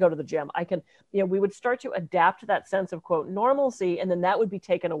 I can't go to the gym. I can, we would start to adapt to that sense of, quote, normalcy, and then that would be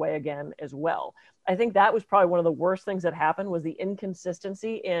taken away again as well. I think that was probably one of the worst things that happened was the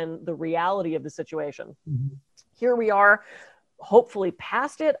inconsistency in the reality of the situation. Mm-hmm. Here we are, hopefully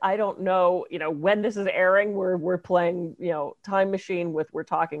past it. I don't know, when this is airing, we're playing, time machine we're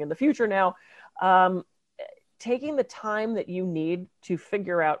talking in the future now. Taking the time that you need to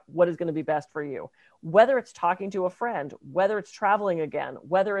figure out what is going to be best for you, whether it's talking to a friend, whether it's traveling again,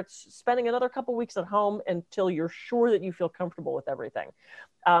 whether it's spending another couple weeks at home until you're sure that you feel comfortable with everything.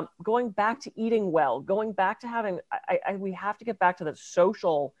 Going back to eating well, going back to having, we have to get back to that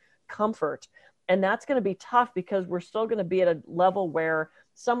social comfort. And that's going to be tough because we're still going to be at a level where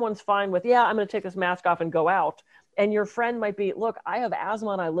someone's fine with, yeah, I'm going to take this mask off and go out. And your friend might be, look, I have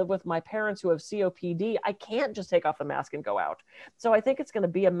asthma and I live with my parents who have COPD. I can't just take off the mask and go out. So I think it's going to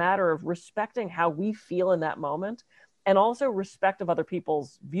be a matter of respecting how we feel in that moment, and also respect of other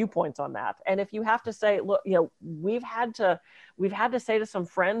people's viewpoints on that. And if you have to say, look, we've had to say to some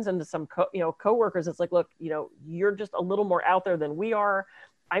friends and to some coworkers, it's like, look, you're just a little more out there than we are.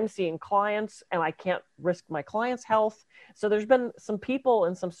 I'm seeing clients and I can't risk my clients' health. So there's been some people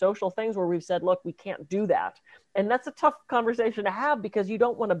and some social things where we've said, look, we can't do that. And that's a tough conversation to have, because you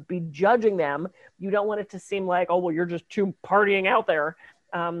don't want to be judging them. You don't want it to seem like, oh, well, you're just too partying out there.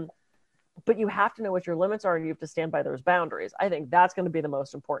 But you have to know what your limits are, and you have to stand by those boundaries. I think that's going to be the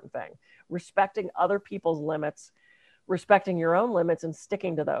most important thing. Respecting other people's limits, respecting your own limits, and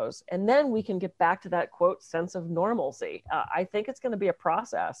sticking to those. And then we can get back to that, quote, sense of normalcy. I think it's going to be a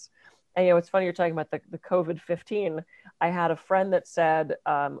process. And, it's funny you're talking about the COVID-15. I had a friend that said,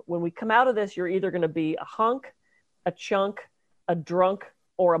 when we come out of this, you're either going to be a hunk, a chunk, a drunk,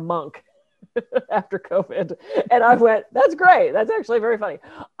 or a monk. After COVID. And I went, that's great. That's actually very funny.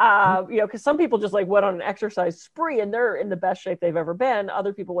 Because some people just went on an exercise spree and they're in the best shape they've ever been.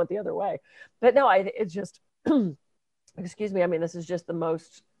 Other people went the other way. But no, it's just, excuse me. I mean, this is just the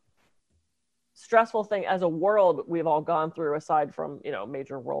most stressful thing as a world we've all gone through, aside from,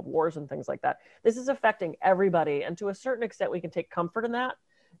 major world wars and things like that. This is affecting everybody. And to a certain extent, we can take comfort in that,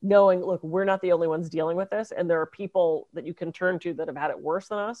 knowing, look, we're not the only ones dealing with this. And there are people that you can turn to that have had it worse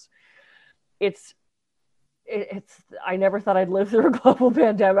than us. I never thought I'd live through a global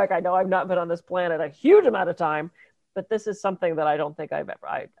pandemic. I know I've not been on this planet a huge amount of time, but this is something that I don't think I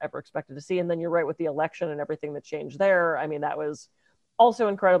ever expected to see. And then you're right with the election and everything that changed there. I mean, that was also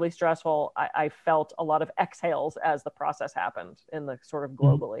incredibly stressful. I felt a lot of exhales as the process happened in the sort of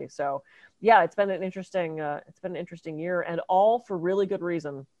globally. So yeah, it's been an interesting year, and all for really good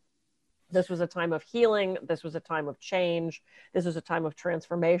reason. This was a time of healing. This was a time of change. This was a time of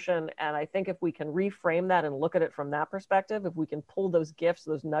transformation. And I think if we can reframe that and look at it from that perspective, if we can pull those gifts,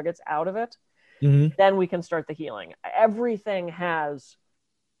 those nuggets out of it, then we can start the healing. Everything has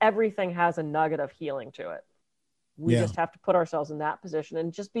a nugget of healing to it. We just have to put ourselves in that position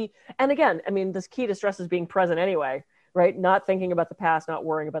and just be, and again, I mean, this key to stress is being present anyway, right? Not thinking about the past, not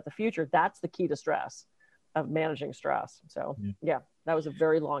worrying about the future. That's the key to stress, of managing stress. So yeah, that was a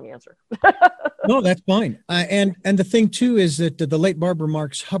very long answer. No, that's fine. And the thing too is that the late Barbara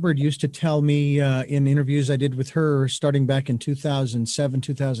Marx Hubbard used to tell me in interviews I did with her starting back in 2007,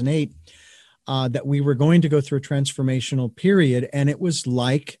 2008, that we were going to go through a transformational period, and it was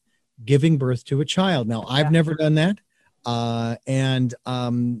like giving birth to a child. Now, I've never done that.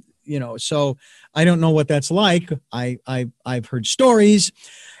 So I don't know what that's like. I've heard stories,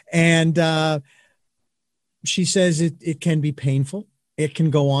 and she says it can be painful. It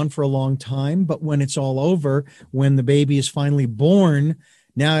can go on for a long time, but when it's all over, when the baby is finally born,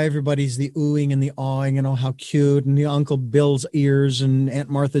 now everybody's the oohing and the awing and, oh, how cute, and the Uncle Bill's ears and Aunt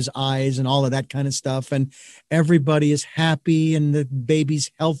Martha's eyes and all of that kind of stuff. And everybody is happy, and the baby's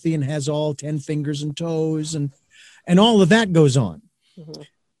healthy and has all 10 fingers and toes, and all of that goes on. Mm-hmm.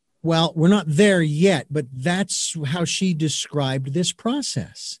 Well, we're not there yet, but that's how she described this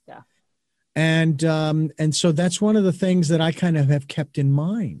process. Yeah. And so that's one of the things that I kind of have kept in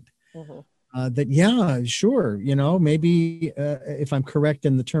mind. Mm-hmm. That, yeah, sure. Maybe if I'm correct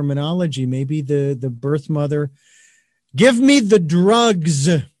in the terminology, maybe the birth mother, give me the drugs.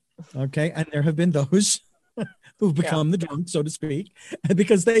 Okay. And there have been those who've become the drunk, so to speak,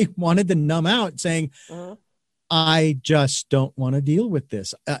 because they wanted to numb out, saying, I just don't want to deal with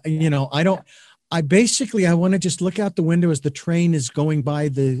this. I want to just look out the window as the train is going by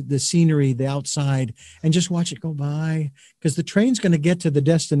the scenery, the outside, and just watch it go by, because the train's going to get to the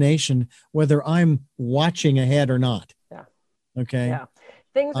destination whether I'm watching ahead or not. Yeah. Okay. Yeah.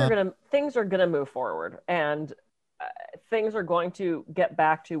 Things are going to move forward, and things are going to get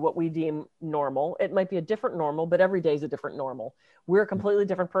back to what we deem normal. It might be a different normal, but every day is a different normal. We're a completely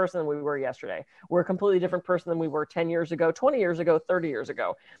different person than we were yesterday. We're a completely different person than we were 10 years ago, 20 years ago, 30 years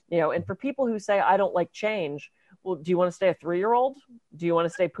ago. And for people who say, I don't like change, well, do you want to stay a 3-year-old? Do you want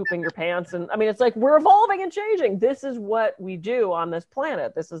to stay pooping your pants? And I mean, it's like, we're evolving and changing. This is what we do on this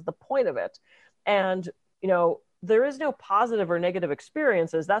planet. This is the point of it. And, there is no positive or negative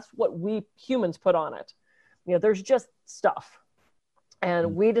experiences. That's what we humans put on it. There's just stuff.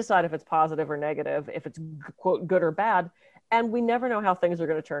 And we decide if it's positive or negative, if it's, quote, good or bad. And we never know how things are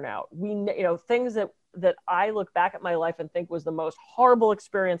going to turn out. Things that I look back at my life and think was the most horrible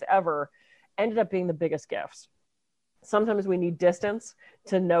experience ever ended up being the biggest gifts. Sometimes we need distance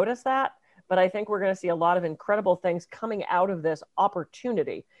to notice that, but I think we're going to see a lot of incredible things coming out of this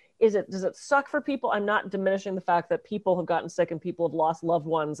opportunity. Does it suck for people? I'm not diminishing the fact that people have gotten sick and people have lost loved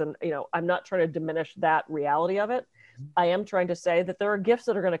ones. And, I'm not trying to diminish that reality of it. I am trying to say that there are gifts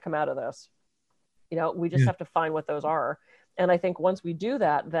that are going to come out of this. We just have to find what those are. And I think once we do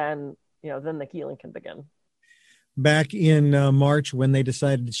that, then the healing can begin. Back in March, when they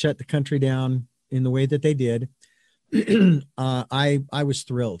decided to shut the country down in the way that they did, I was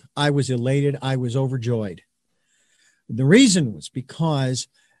thrilled. I was elated. I was overjoyed. The reason was because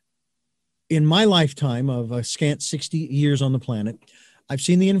in my lifetime of a scant 60 years on the planet, I've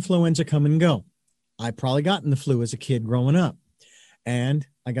seen the influenza come and go. I probably gotten the flu as a kid growing up, and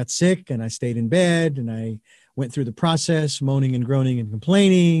I got sick and I stayed in bed and I went through the process, moaning and groaning and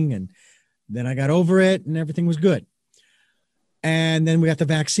complaining. And then I got over it and everything was good. And then we got the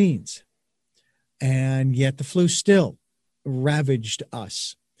vaccines, and yet the flu still ravaged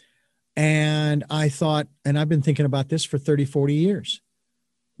us. And I thought, and I've been thinking about this for 30, 40 years.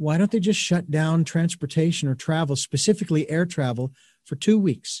 Why don't they just shut down transportation or travel, specifically air travel, for 2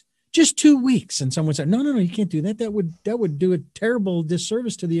 weeks? Just 2 weeks. And someone said, no, you can't do that. That would do a terrible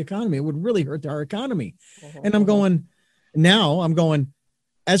disservice to the economy. It would really hurt our economy. And I'm going,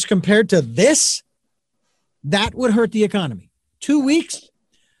 as compared to this, that would hurt the economy. 2 weeks,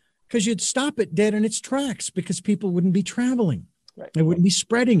 because you'd stop it dead in its tracks because people wouldn't be traveling. Right. They wouldn't be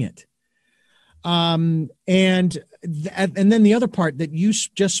spreading it. And then the other part that you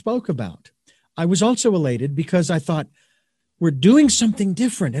just spoke about, I was also elated because I thought we're doing something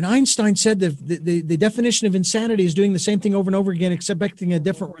different. And Einstein said that the definition of insanity is doing the same thing over and over again, expecting a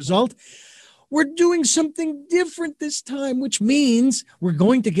different result. We're doing something different this time, which means we're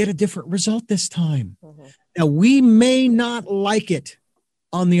going to get a different result this time. Mm-hmm. Now, we may not like it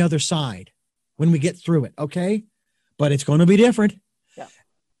on the other side when we get through it, okay? But it's going to be different. Yeah.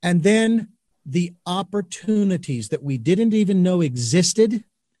 And then the opportunities that we didn't even know existed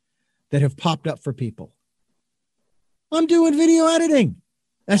that have popped up for people. I'm doing video editing.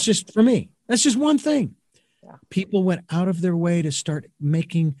 That's just for me. That's just one thing. Yeah. People went out of their way to start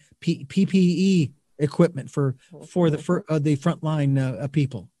making PPE equipment for the frontline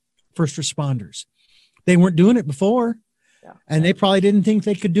people, first responders. They weren't doing it before, and they probably didn't think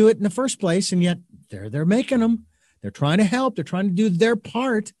they could do it in the first place. And yet they're making them. They're trying to help. They're trying to do their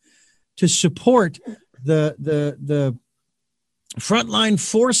part to support the frontline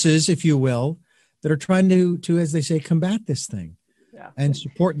forces, if you will, that are trying to, as they say, combat this thing and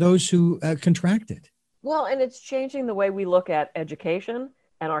support those who contract it. Well, and it's changing the way we look at education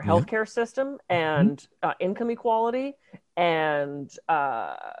and our healthcare system and income equality and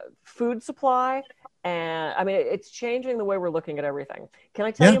food supply. And I mean, it's changing the way we're looking at everything. Can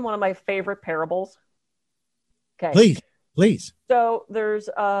I tell you one of my favorite parables? Okay. Please. So there's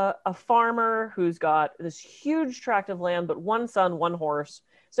a farmer who's got this huge tract of land, but one son, one horse.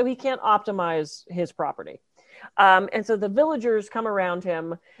 So he can't optimize his property. And so the villagers come around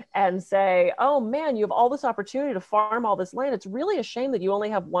him and say, oh man, you have all this opportunity to farm all this land. It's really a shame that you only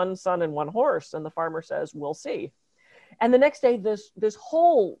have one son and one horse. And the farmer says, we'll see. And the next day, this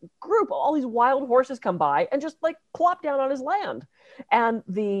whole group, all these wild horses come by and just like plop down on his land. And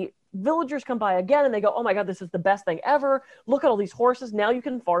the villagers come by again and they go, oh my God, this is the best thing ever. Look at all these horses. Now you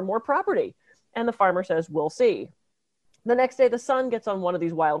can farm more property. And the farmer says, we'll see. The next day, the son gets on one of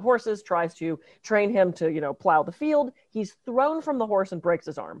these wild horses, tries to train him to, plow the field. He's thrown from the horse and breaks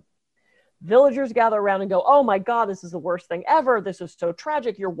his arm. Villagers gather around and go, oh my God, this is the worst thing ever. This is so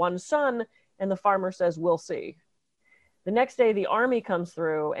tragic. Your one son. And the farmer says, we'll see. The next day, the army comes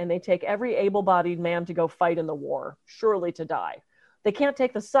through and they take every able-bodied man to go fight in the war, surely to die. They can't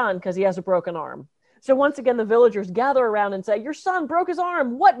take the son because he has a broken arm. So once again, the villagers gather around and say, your son broke his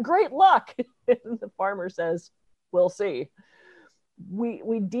arm. What great luck. And the farmer says, we'll see.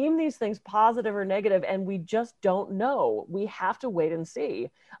 We deem these things positive or negative, and we just don't know. We have to wait and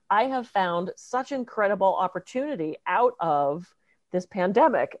see. I have found such incredible opportunity out of this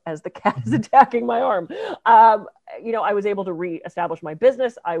pandemic as the cat is attacking my arm. I was able to reestablish my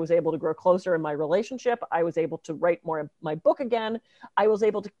business. I was able to grow closer in my relationship. I was able to write more of my book again. I was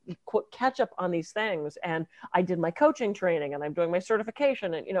able to catch up on these things. And I did my coaching training and I'm doing my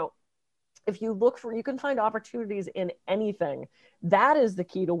certification. And, if you look you can find opportunities in anything. That is the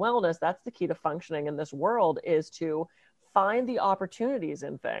key to wellness. That's the key to functioning in this world, is to find the opportunities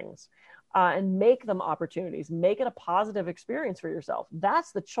in things and make them opportunities, make it a positive experience for yourself.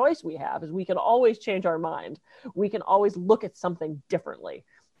 That's the choice we have, is we can always change our mind. We can always look at something differently.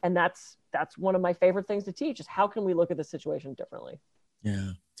 And that's one of my favorite things to teach, is how can we look at the situation differently?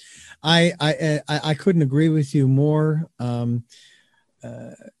 Yeah. I couldn't agree with you more.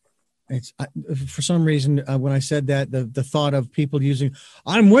 It's for some reason when I said that, the thought of people using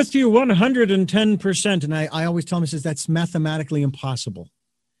 "I'm with you 110%," and I always tell them, says that's mathematically impossible.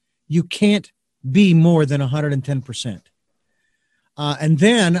 You can't be more than 110%. And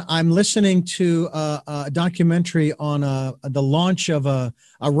then I'm listening to a documentary on the launch of a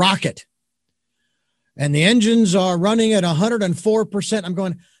rocket, and the engines are running at 104%. I'm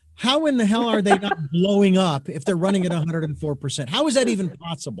going, how in the hell are they not blowing up if they're running at 104%? How is that even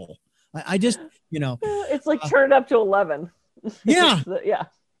possible? I just, it's like turn it up to 11. Yeah. Yeah.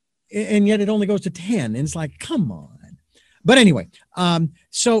 And yet it only goes to 10. And it's like, come on. But anyway,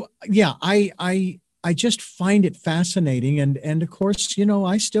 so yeah, I just find it fascinating. And of course,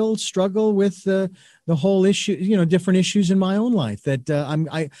 I still struggle with the whole issue, different issues in my own life that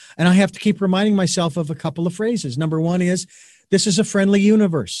I have to keep reminding myself of a couple of phrases. Number one is, this is a friendly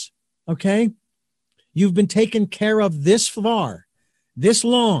universe. Okay. You've been taken care of this far, this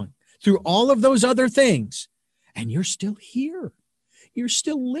long, through all of those other things, and you're still here. You're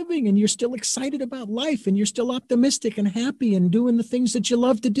still living, and you're still excited about life, and you're still optimistic and happy and doing the things that you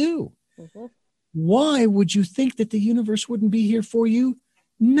love to do. Mm-hmm. Why would you think that the universe wouldn't be here for you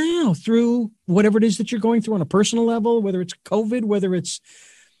now through whatever it is that you're going through on a personal level, whether it's COVID, whether it's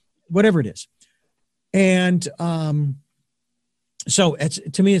whatever it is? And so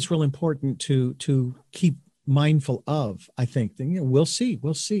to me, it's real important to keep mindful of, I think, we'll see,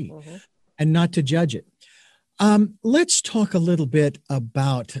 mm-hmm. and not to judge it. Let's talk a little bit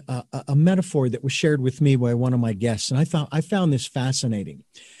about a metaphor that was shared with me by one of my guests. And I found this fascinating.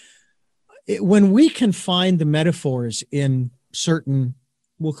 When we can find the metaphors in certain,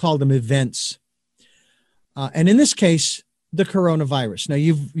 we'll call them events. And in this case, the coronavirus.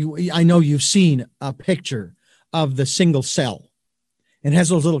 Now I know you've seen a picture of the single cell. It has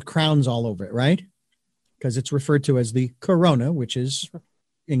those little crowns all over it, right? Because it's referred to as the corona, which is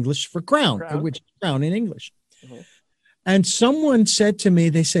English for crown. Which is crown in English. Mm-hmm. And someone said to me,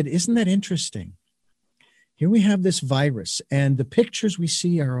 they said, isn't that interesting? Here we have this virus, and the pictures we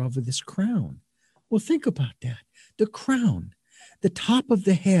see are of this crown. Well, think about that. The crown, the top of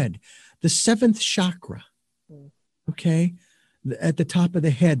the head, the seventh chakra, okay, at the top of the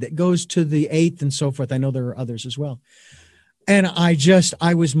head that goes to the eighth and so forth. I know there are others as well. And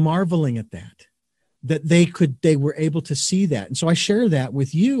I was marveling at that they were able to see that. And so I share that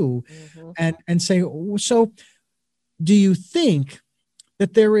with you, mm-hmm. and say, so do you think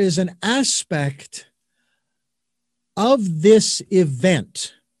that there is an aspect of this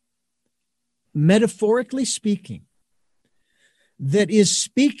event, metaphorically speaking, that is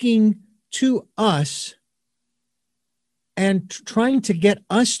speaking to us and trying to get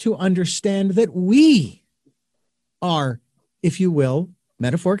us to understand that we are, if you will,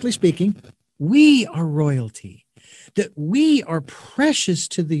 metaphorically speaking, we are royalty, that we are precious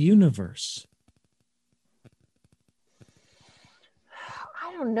to the universe?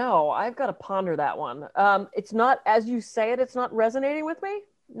 I don't know. I've got to ponder that one. It's not, as you say it, it's not resonating with me.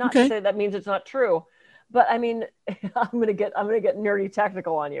 Not to say that means it's not true, but I mean, I'm gonna get nerdy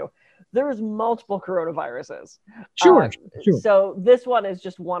technical on you. There is multiple coronaviruses. Sure. So this one is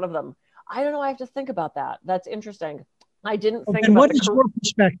just one of them. I don't know. I have to think about that. That's interesting. I didn't think and about what is your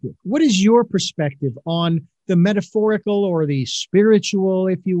perspective? What is your perspective on the metaphorical or the spiritual,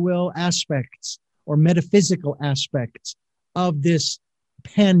 if you will, aspects or metaphysical aspects of this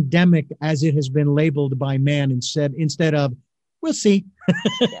pandemic as it has been labeled by man instead of, we'll see.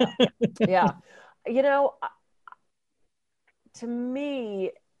 Yeah. To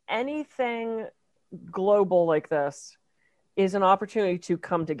me, anything global like this is an opportunity to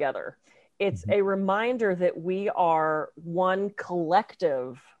come together. It's a reminder that we are one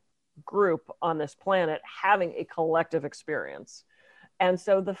collective group on this planet having a collective experience. And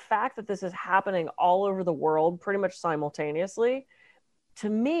so the fact that this is happening all over the world pretty much simultaneously, to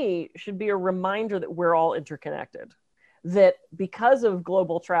me, should be a reminder that we're all interconnected. That because of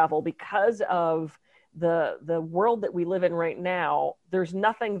global travel, because of the world that we live in right now, there's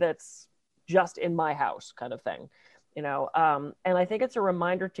nothing that's just in my house kind of thing. And I think it's a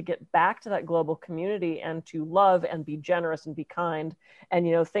reminder to get back to that global community and to love and be generous and be kind.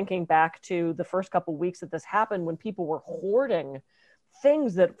 And, thinking back to the first couple of weeks that this happened, when people were hoarding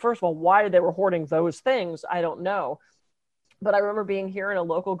things that, first of all, why they were hoarding those things, I don't know. But I remember being here in a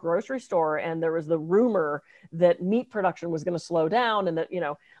local grocery store, and there was the rumor that meat production was going to slow down, and that,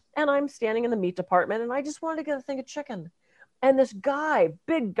 and I'm standing in the meat department, and I just wanted to get a thing of chicken. And this guy,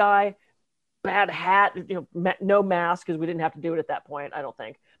 big guy, bad hat, no mask, because we didn't have to do it at that point, I don't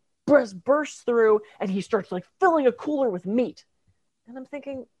think, bursts through, and he starts like filling a cooler with meat. And I'm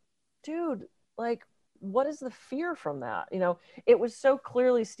thinking, dude, like, what is the fear from that? You know, it was so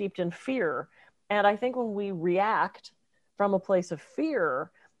clearly steeped in fear. And I think when we react from a place of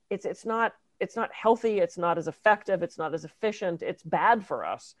fear, it's not healthy, it's not as effective, it's not as efficient, it's bad for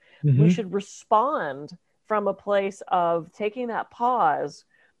us. We should respond from a place of taking that pause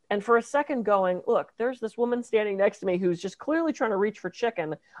and for a second going, look, there's this woman standing next to me who's just clearly trying to reach for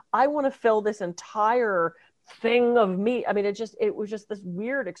chicken. I want to fill this entire thing of meat. I mean, it was just this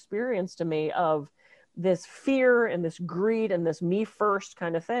weird experience to me of this fear and this greed and this me first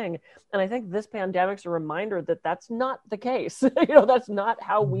kind of thing. And I think this pandemic's a reminder that that's not the case. You know, that's not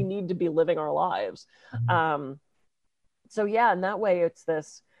how we need to be living our lives. So yeah, in that way, it's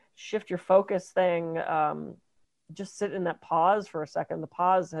this shift your focus thing. Just sit in that pause for a second. The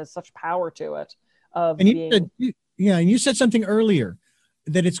pause has such power to it. And you said something earlier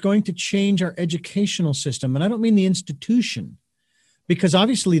that it's going to change our educational system. And I don't mean the institution, because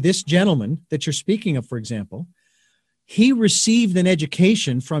obviously this gentleman that you're speaking of, for example, he received an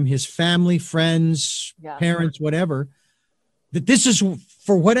education from his family, friends, parents, whatever, that this is,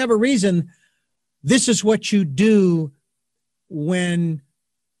 for whatever reason, this is what you do when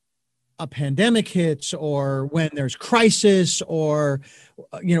a pandemic hits, or when there's crisis, or,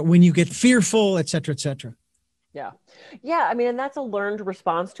 you know, when you get fearful, et cetera, et cetera. Yeah. Yeah. I mean, and that's a learned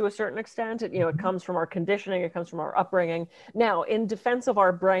response to a certain extent. It, you know, it comes from our conditioning. It comes from our upbringing. Now, in defense of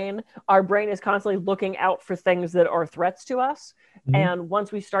our brain is constantly looking out for things that are threats to us. And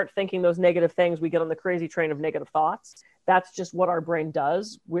once we start thinking those negative things, we get on the crazy train of negative thoughts. That's just what our brain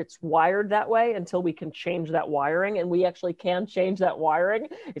does. It's wired that way until we can change that wiring. And we actually can change that wiring.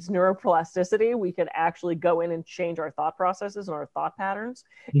 It's neuroplasticity. We can actually go in and change our thought processes and our thought patterns.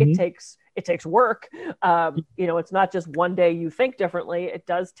 It takes work. You know, it's not just one day you think differently. It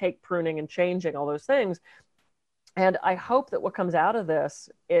does take pruning and changing all those things. And I hope that what comes out of this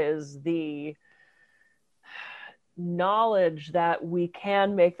is the knowledge that we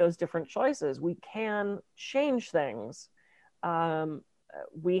can make those different choices. We can change things.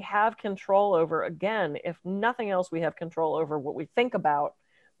 We have control over, again, if nothing else, we have control over what we think about,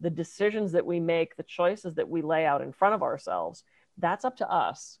 the decisions that we make, the choices that we lay out in front of ourselves. That's up to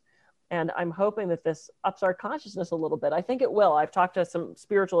us. And I'm hoping that this ups our consciousness a little bit. I think it will. I've talked to some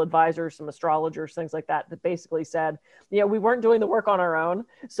spiritual advisors, some astrologers, things like that, that basically said, you know, we weren't doing the work on our own.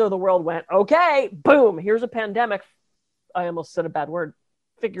 So the world went, okay, boom, here's a pandemic. I almost said a bad word.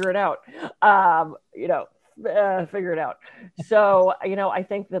 Figure it out. Figure it out. So, you know, I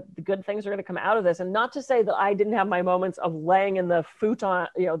think that the good things are going to come out of this. And not to say that I didn't have my moments of laying in the futon,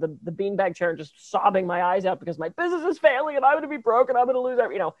 you know, the beanbag chair and just sobbing my eyes out because my business is failing and I'm going to be broke and I'm going to lose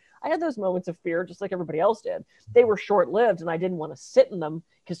everything. You know, I had those moments of fear just like everybody else did. They were short-lived and I didn't want to sit in them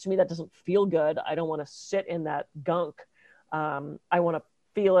because to me that doesn't feel good. I don't want to sit in that gunk. I want to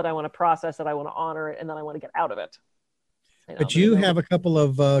feel it. I want to process it. I want to honor it. And then I want to get out of it. But you have a couple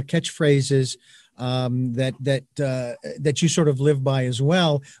of catchphrases that you sort of live by as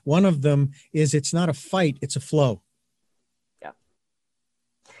well. One of them is, it's not a fight, it's a flow. Yeah.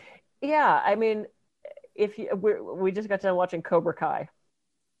 Yeah. I mean, we just got done watching Cobra Kai,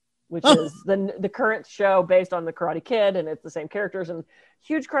 which is the current show based on the Karate Kid, and it's the same characters, and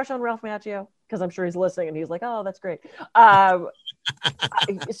huge crush on Ralph Macchio, because I'm sure he's listening and he's like, oh, that's great.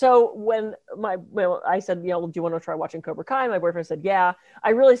 So when I said, you know, do you want to try watching Cobra Kai? My boyfriend said, yeah. I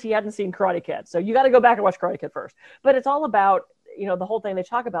realized he hadn't seen Karate Kid. So you got to go back and watch Karate Kid first. But it's all about, you know, the whole thing. They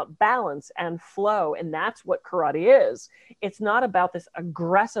talk about balance and flow, and that's what karate is. It's not about this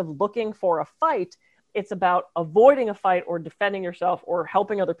aggressive looking for a fight. It's about avoiding a fight or defending yourself or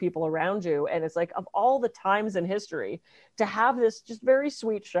helping other people around you. And it's like, of all the times in history to have this just very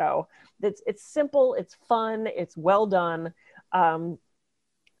sweet show, it's simple, it's fun, it's well done,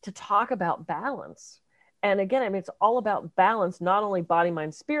 to talk about balance. And again, I mean, it's all about balance, not only body,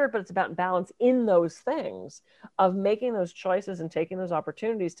 mind, spirit, but it's about balance in those things of making those choices and taking those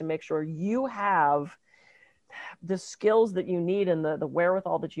opportunities to make sure you have the skills that you need and the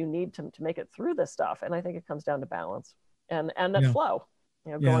wherewithal that you need to make it through this stuff. And I think it comes down to balance and that flow,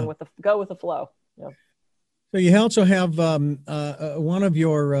 you know, go with the flow. Yeah. So you also have one of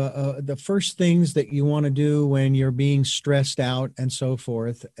your the first things that you want to do when you're being stressed out and so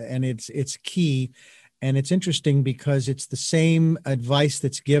forth, and it's key, and it's interesting because it's the same advice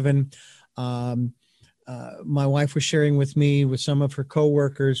that's given. My wife was sharing with me with some of her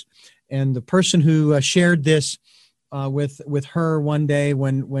coworkers, and the person who shared this with her one day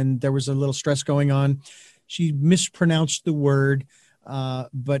when there was a little stress going on, she mispronounced the word,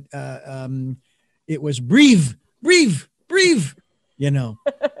 but it was breathe, you know,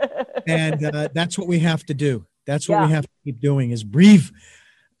 and that's what we have to do. That's what we have to keep doing is breathe.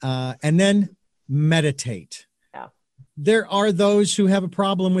 And then meditate. Yeah. There are those who have a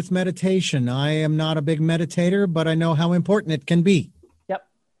problem with meditation. I am not a big meditator, but I know how important it can be. Yep.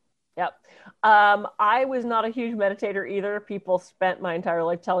 Yep. I was not a huge meditator either. People spent my entire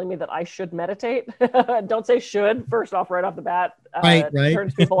life telling me that I should meditate. Don't say should, first off, right off the bat. Right.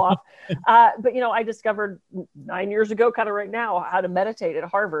 Turns people off. But, I discovered 9 years ago, kind of right now, how to meditate at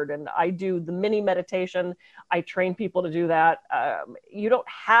Harvard. And I do the mini meditation. I train people to do that. You don't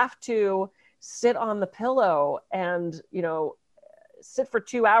have to sit on the pillow and, sit for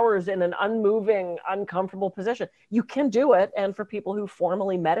 2 hours in an unmoving, uncomfortable position. You can do it. And for people who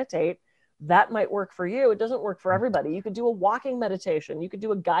formally meditate, that might work for you. It doesn't work for everybody. You could do a walking meditation. You could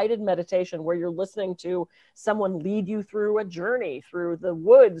do a guided meditation where you're listening to someone lead you through a journey, through the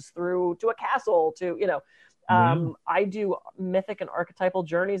woods, through to a castle, I do mythic and archetypal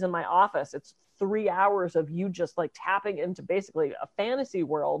journeys in my office. It's 3 hours of you just like tapping into basically a fantasy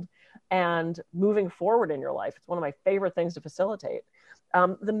world and moving forward in your life. It's one of my favorite things to facilitate.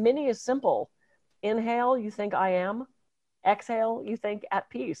 The mini is simple. Inhale, you think I am. Exhale, you think at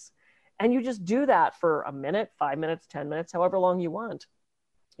peace. And you just do that for a minute, 5 minutes, 10 minutes, however long you want.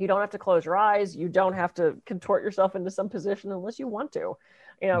 You don't have to close your eyes. You don't have to contort yourself into some position unless you want to.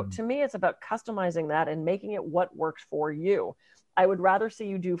 To me, it's about customizing that and making it what works for you. I would rather see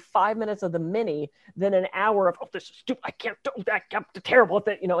you do 5 minutes of the mini than an hour of, this is stupid, I can't do that, I'm terrible at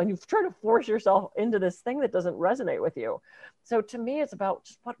that, and you try to force yourself into this thing that doesn't resonate with you. So to me, it's about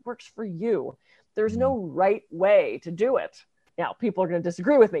just what works for you. There's no right way to do it. Now, people are going to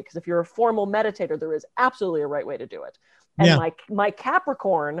disagree with me because if you're a formal meditator, there is absolutely a right way to do it. And my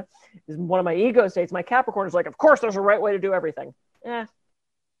Capricorn is one of my ego states. My Capricorn is like, of course, there's a right way to do everything. I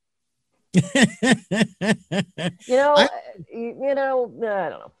don't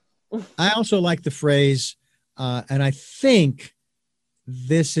know. I also like the phrase, and I think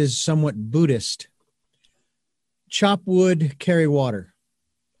this is somewhat Buddhist: chop wood, carry water.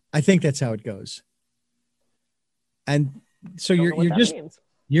 I think that's how it goes. And so you're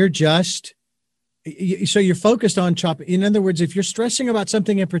focused on chopping. In other words, if you're stressing about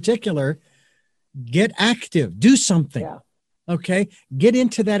something in particular, get active, do something. Yeah. Okay. Get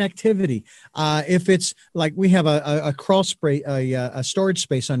into that activity. If it's like we have a crawl space, a storage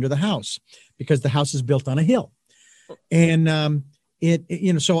space under the house because the house is built on a hill. And,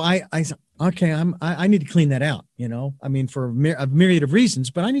 so I need to clean that out, for a myriad of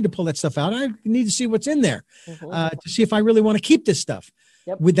reasons, but I need to pull that stuff out. I need to see what's in there to see if I really want to keep this stuff.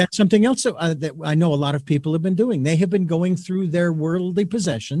 Yep. With that, something else that I know a lot of people have been doing. They have been going through their worldly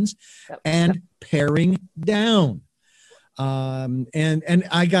possessions and paring down. And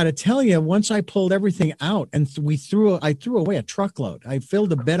I got to tell you, once I pulled everything out and I threw away a truckload. I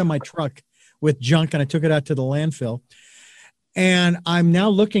filled the bed of my truck with junk and I took it out to the landfill. And I'm now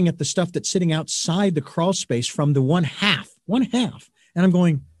looking at the stuff that's sitting outside the crawl space from the one half. And I'm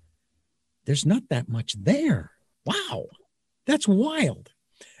going, there's not that much there. Wow. That's wild.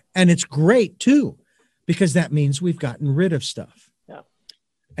 And it's great too, because that means we've gotten rid of stuff. Yeah.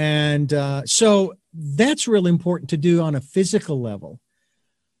 And so that's really important to do on a physical level.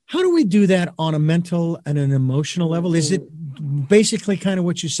 How do we do that on a mental and an emotional level? Is it basically kind of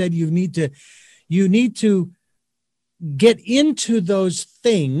what you said? You need to get into those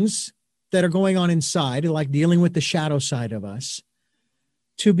things that are going on inside, like dealing with the shadow side of us,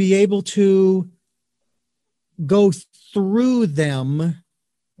 to be able to go through them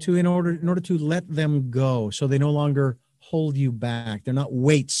in order to let them go, so they no longer hold you back. They're not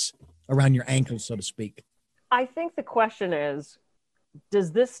weights around your ankles, so to speak. I think the question is,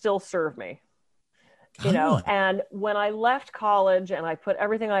 does this still serve me? And when I left college and I put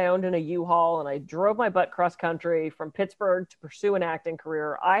everything I owned in a U-Haul and I drove my butt cross country from Pittsburgh to pursue an acting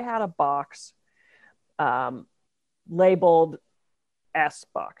career, I had a box labeled S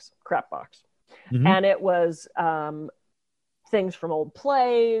box, crap box. Mm-hmm. And it was things from old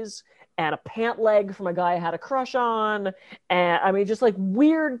plays and a pant leg from a guy I had a crush on. And just like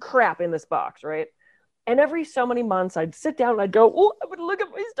weird crap in this box, right? And every so many months, I'd sit down and I'd go, oh, I would look at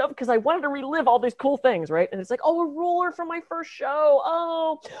my stuff because I wanted to relive all these cool things, right? And it's like, oh, a ruler from my first show.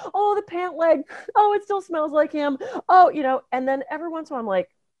 Oh, the pant leg. Oh, it still smells like him. Oh, and then every once in a while, I'm like,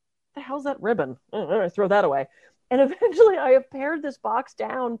 the hell's that ribbon? I throw that away. And eventually I have pared this box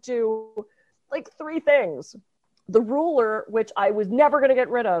down to like 3 things. The ruler, which I was never going to get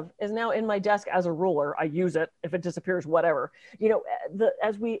rid of, is now in my desk as a ruler. I use it. If it disappears, whatever.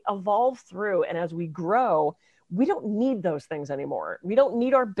 As we evolve through and as we grow, we don't need those things anymore. We don't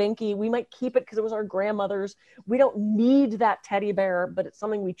need our binky. We might keep it because it was our grandmother's. We don't need that teddy bear, but it's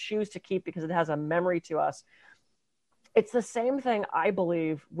something we choose to keep because it has a memory to us. It's the same thing, I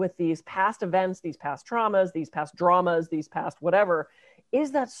believe, with these past events, these past traumas, these past dramas, these past whatever.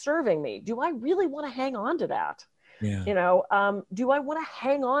 Is that serving me? Do I really want to hang on to that? Yeah. Do I want to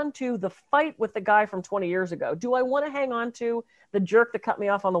hang on to the fight with the guy from 20 years ago? Do I want to hang on to the jerk that cut me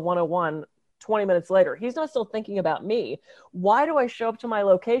off on the 101 20 minutes later? He's not still thinking about me. Why do I show up to my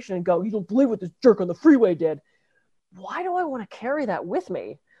location and go, you don't believe what this jerk on the freeway did? Why do I want to carry that with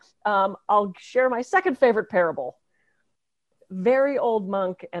me? I'll share my second favorite parable. Very old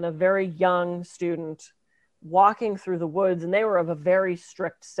monk and a very young student walking through the woods, and they were of a very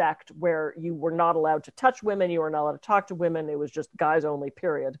strict sect where you were not allowed to touch women, you were not allowed to talk to women, it was just guys only,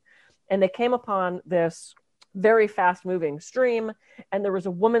 period. And they came upon this very fast moving stream, and there was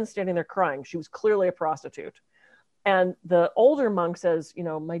a woman standing there crying. She was clearly a prostitute. And the older monk says,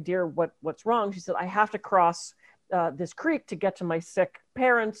 my dear, what's wrong? She said, I have to cross this creek to get to my sick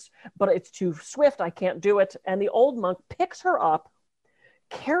parents, but it's too swift, I can't do it. And the old monk picks her up,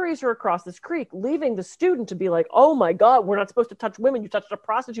 carries her across this creek, leaving the student to be like, oh my God, we're not supposed to touch women, you touched a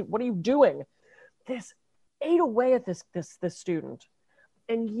prostitute, what are you doing? This ate away at this student.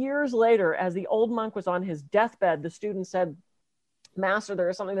 And years later, as the old monk was on his deathbed, the student said, Master, there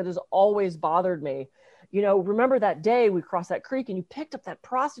is something that has always bothered me. Remember that day we crossed that creek and you picked up that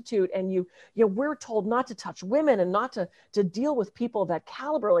prostitute, and we're told not to touch women and not to deal with people of that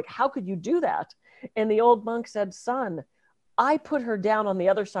caliber. Like, how could you do that? And the old monk said, son, I put her down on the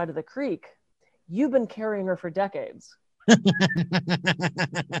other side of the creek. You've been carrying her for decades.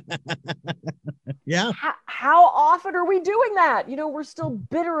 Yeah. How often are we doing that? We're still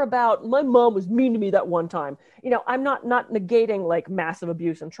bitter about, my mom was mean to me that one time. I'm not negating like massive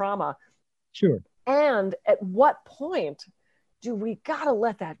abuse and trauma. Sure. And at what point do we gotta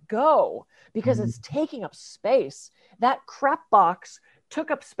let that go? Because it's taking up space. That crap box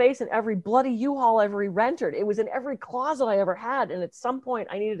took up space in every bloody U-Haul I ever rented. It was in every closet I ever had. And at some point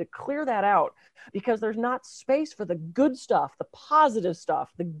I needed to clear that out because there's not space for the good stuff, the positive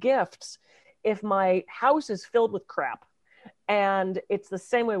stuff, the gifts, if my house is filled with crap. And it's the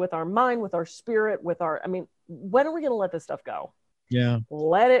same way with our mind, with our spirit, when are we going to let this stuff go? Yeah.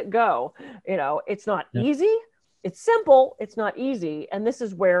 Let it go. It's not easy. It's simple. It's not easy. And this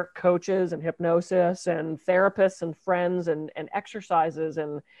is where coaches and hypnosis and therapists and friends and exercises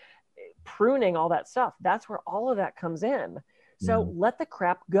and pruning, all that stuff, that's where all of that comes in. So let the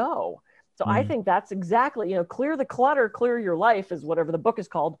crap go. So I think that's exactly, clear the clutter, clear your life is whatever the book is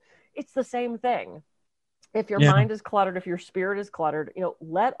called. It's the same thing. If your mind is cluttered, if your spirit is cluttered,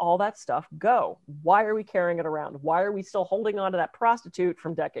 let all that stuff go. Why are we carrying it around? Why are we still holding on to that prostitute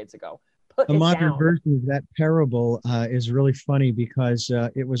from decades ago? The modern version of that parable is really funny because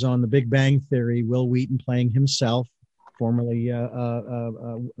it was on The Big Bang Theory, Will Wheaton playing himself, formerly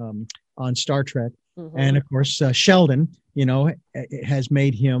on Star Trek. Mm-hmm. And of course, Sheldon, has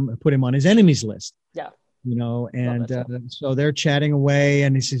put him on his enemies list. Yeah. So they're chatting away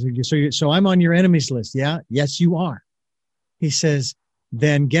and he says, so I'm on your enemies list. Yeah. Yes, you are. He says,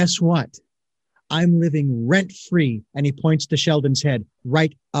 then guess what? I'm living rent free. And he points to Sheldon's head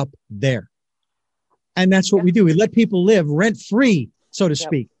right up there. And that's what we do. We let people live rent free, so to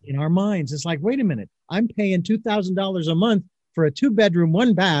speak, in our minds. It's like, wait a minute, I'm paying $2,000 a month for a 2-bedroom,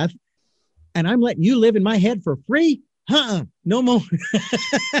 1 bath, and I'm letting you live in my head for free? No more.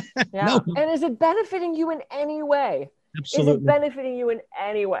 No. And is it benefiting you in any way? Absolutely. Is it benefiting you in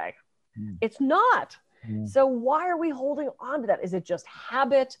any way? It's not. So why are we holding on to that? Is it just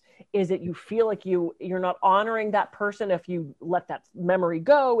habit? Is it you feel like you're not honoring that person if you let that memory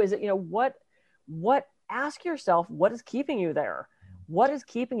go? Is it, what ask yourself, what is keeping you there? What is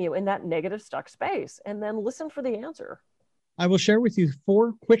keeping you in that negative stuck space? And then listen for the answer. I will share with you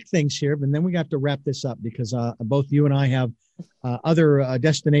 4 quick things here, and then we got to wrap this up because both you and I have other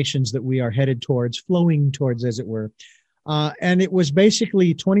destinations that we are headed towards, flowing towards, as it were. And it was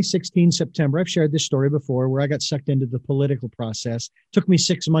basically 2016 September. I've shared this story before where I got sucked into the political process. It took me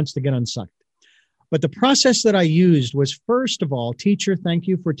 6 months to get unsucked. But the process that I used was, first of all, teacher, thank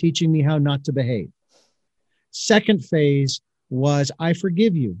you for teaching me how not to behave. Second phase was, I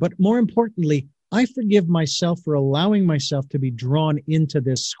forgive you. But more importantly, I forgive myself for allowing myself to be drawn into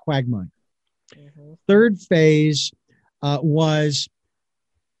this quagmire. Mm-hmm. Third phase was,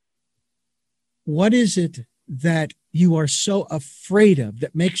 what is it that you are so afraid of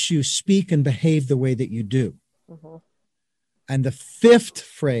that makes you speak and behave the way that you do? Mm-hmm. And the fifth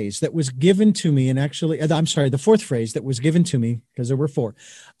phrase that was given to me, and actually, the fourth phrase that was given to me, because there were 4,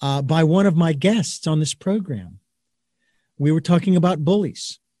 by one of my guests on this program. We were talking about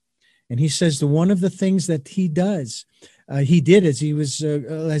bullies. And he says one of the things that he did as he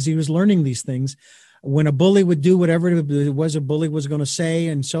was learning these things, when a bully would do whatever it was a bully was going to say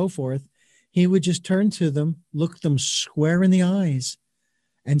and so forth, he would just turn to them, look them square in the eyes,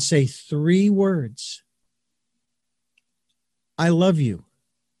 and say 3 words. I love you,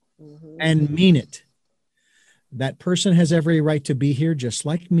 and mean it. That person has every right to be here just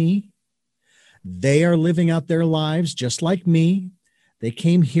like me. They are living out their lives just like me. They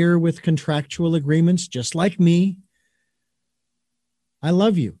came here with contractual agreements just like me. I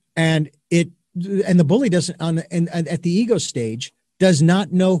love you. And the bully doesn't, at the ego stage, does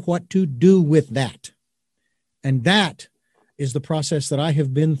not know what to do with that. And that is the process that I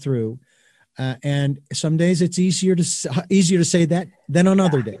have been through. And some days it's easier to say that than on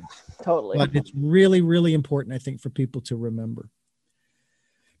other days. Totally. But it's really, really important, I think, for people to remember.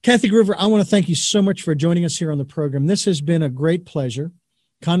 Kathy Gruver, I want to thank you so much for joining us here on the program. This has been a great pleasure.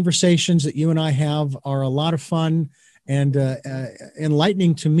 Conversations that you and I have are a lot of fun and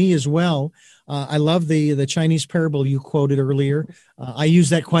enlightening to me as well. I love the Chinese parable you quoted earlier. I use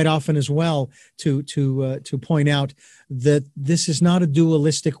that quite often as well to point out that this is not a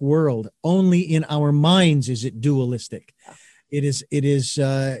dualistic world. Only in our minds is it dualistic. It's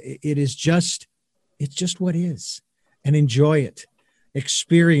just what is, and enjoy it,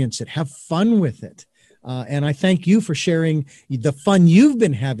 experience it, have fun with it. And I thank you for sharing the fun you've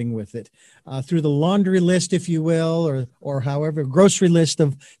been having with it through the laundry list, if you will, or however, grocery list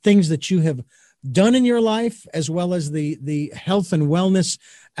of things that you have done in your life, as well as the health and wellness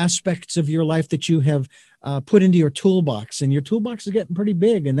aspects of your life that you have put into your toolbox. And your toolbox is getting pretty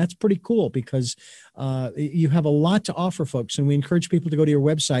big, and that's pretty cool because you have a lot to offer, folks. And we encourage people to go to your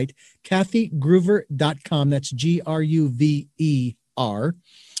website, KathyGruver.com. That's GRUVER,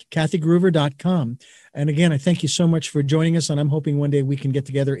 KathyGruver.com. And again, I thank you so much for joining us, and I'm hoping one day we can get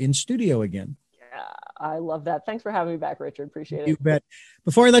together in studio again. Yeah, I love that. Thanks for having me back, Richard. Appreciate it. You bet.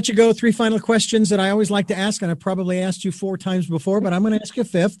 Before I let you go, 3 final questions that I always like to ask, and I probably asked you 4 times before, but I'm going to ask you a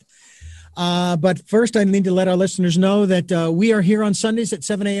 5th. But first, I need to let our listeners know that we are here on Sundays at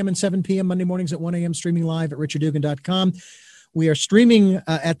 7 a.m. and 7 p.m., Monday mornings at 1 a.m., streaming live at richarddugan.com. We are streaming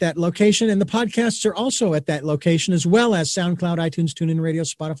at that location, and the podcasts are also at that location, as well as SoundCloud, iTunes, TuneIn Radio,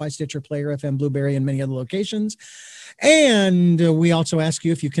 Spotify, Stitcher, Player FM, Blueberry, and many other locations. And we also ask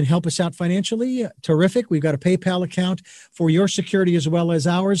you if you can help us out financially. Terrific. We've got a PayPal account for your security as well as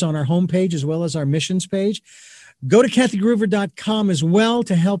ours on our homepage, as well as our missions page. Go to KathyGruver.com as well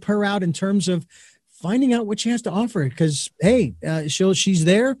to help her out in terms of finding out what she has to offer, because hey, she's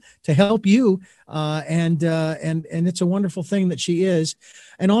there to help you, and it's a wonderful thing that she is.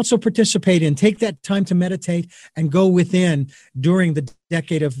 And also participate in, take that time to meditate and go within during the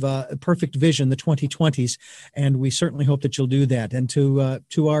decade of perfect vision, the 2020s, and we certainly hope that you'll do that. And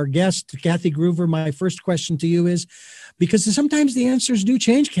to our guest, Kathy Gruver, my first question to you is, because sometimes the answers do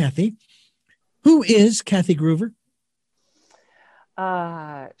change, Kathy. Who is Kathy Gruver?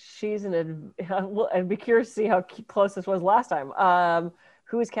 She's well, I'd be curious to see how close this was last time.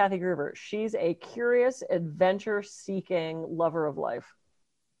 Who is Kathy Gruver? She's a curious, adventure-seeking lover of life.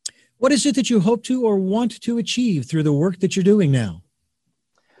 What is it that you hope to or want to achieve through the work that you're doing now?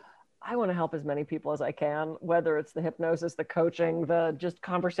 I want to help as many people as I can, whether it's the hypnosis, the coaching, the just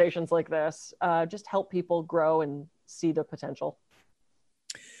conversations like this, just help people grow and see the potential.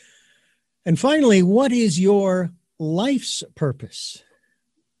 And finally, what is your life's purpose?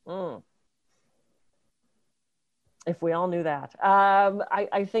 If we all knew that.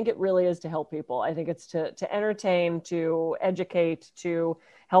 I think it really is to help people. I think it's to entertain, to educate, to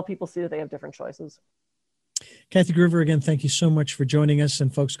help people see that they have different choices. Kathy Gruver, again, thank you so much for joining us.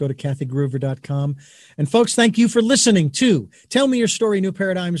 And folks, go to KathyGruver.com. And folks, thank you for listening to Tell Me Your Story, New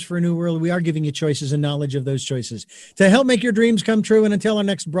Paradigms for a New World. We are giving you choices and knowledge of those choices to help make your dreams come true. And until our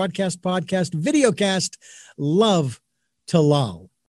next broadcast, podcast, videocast, love to lol.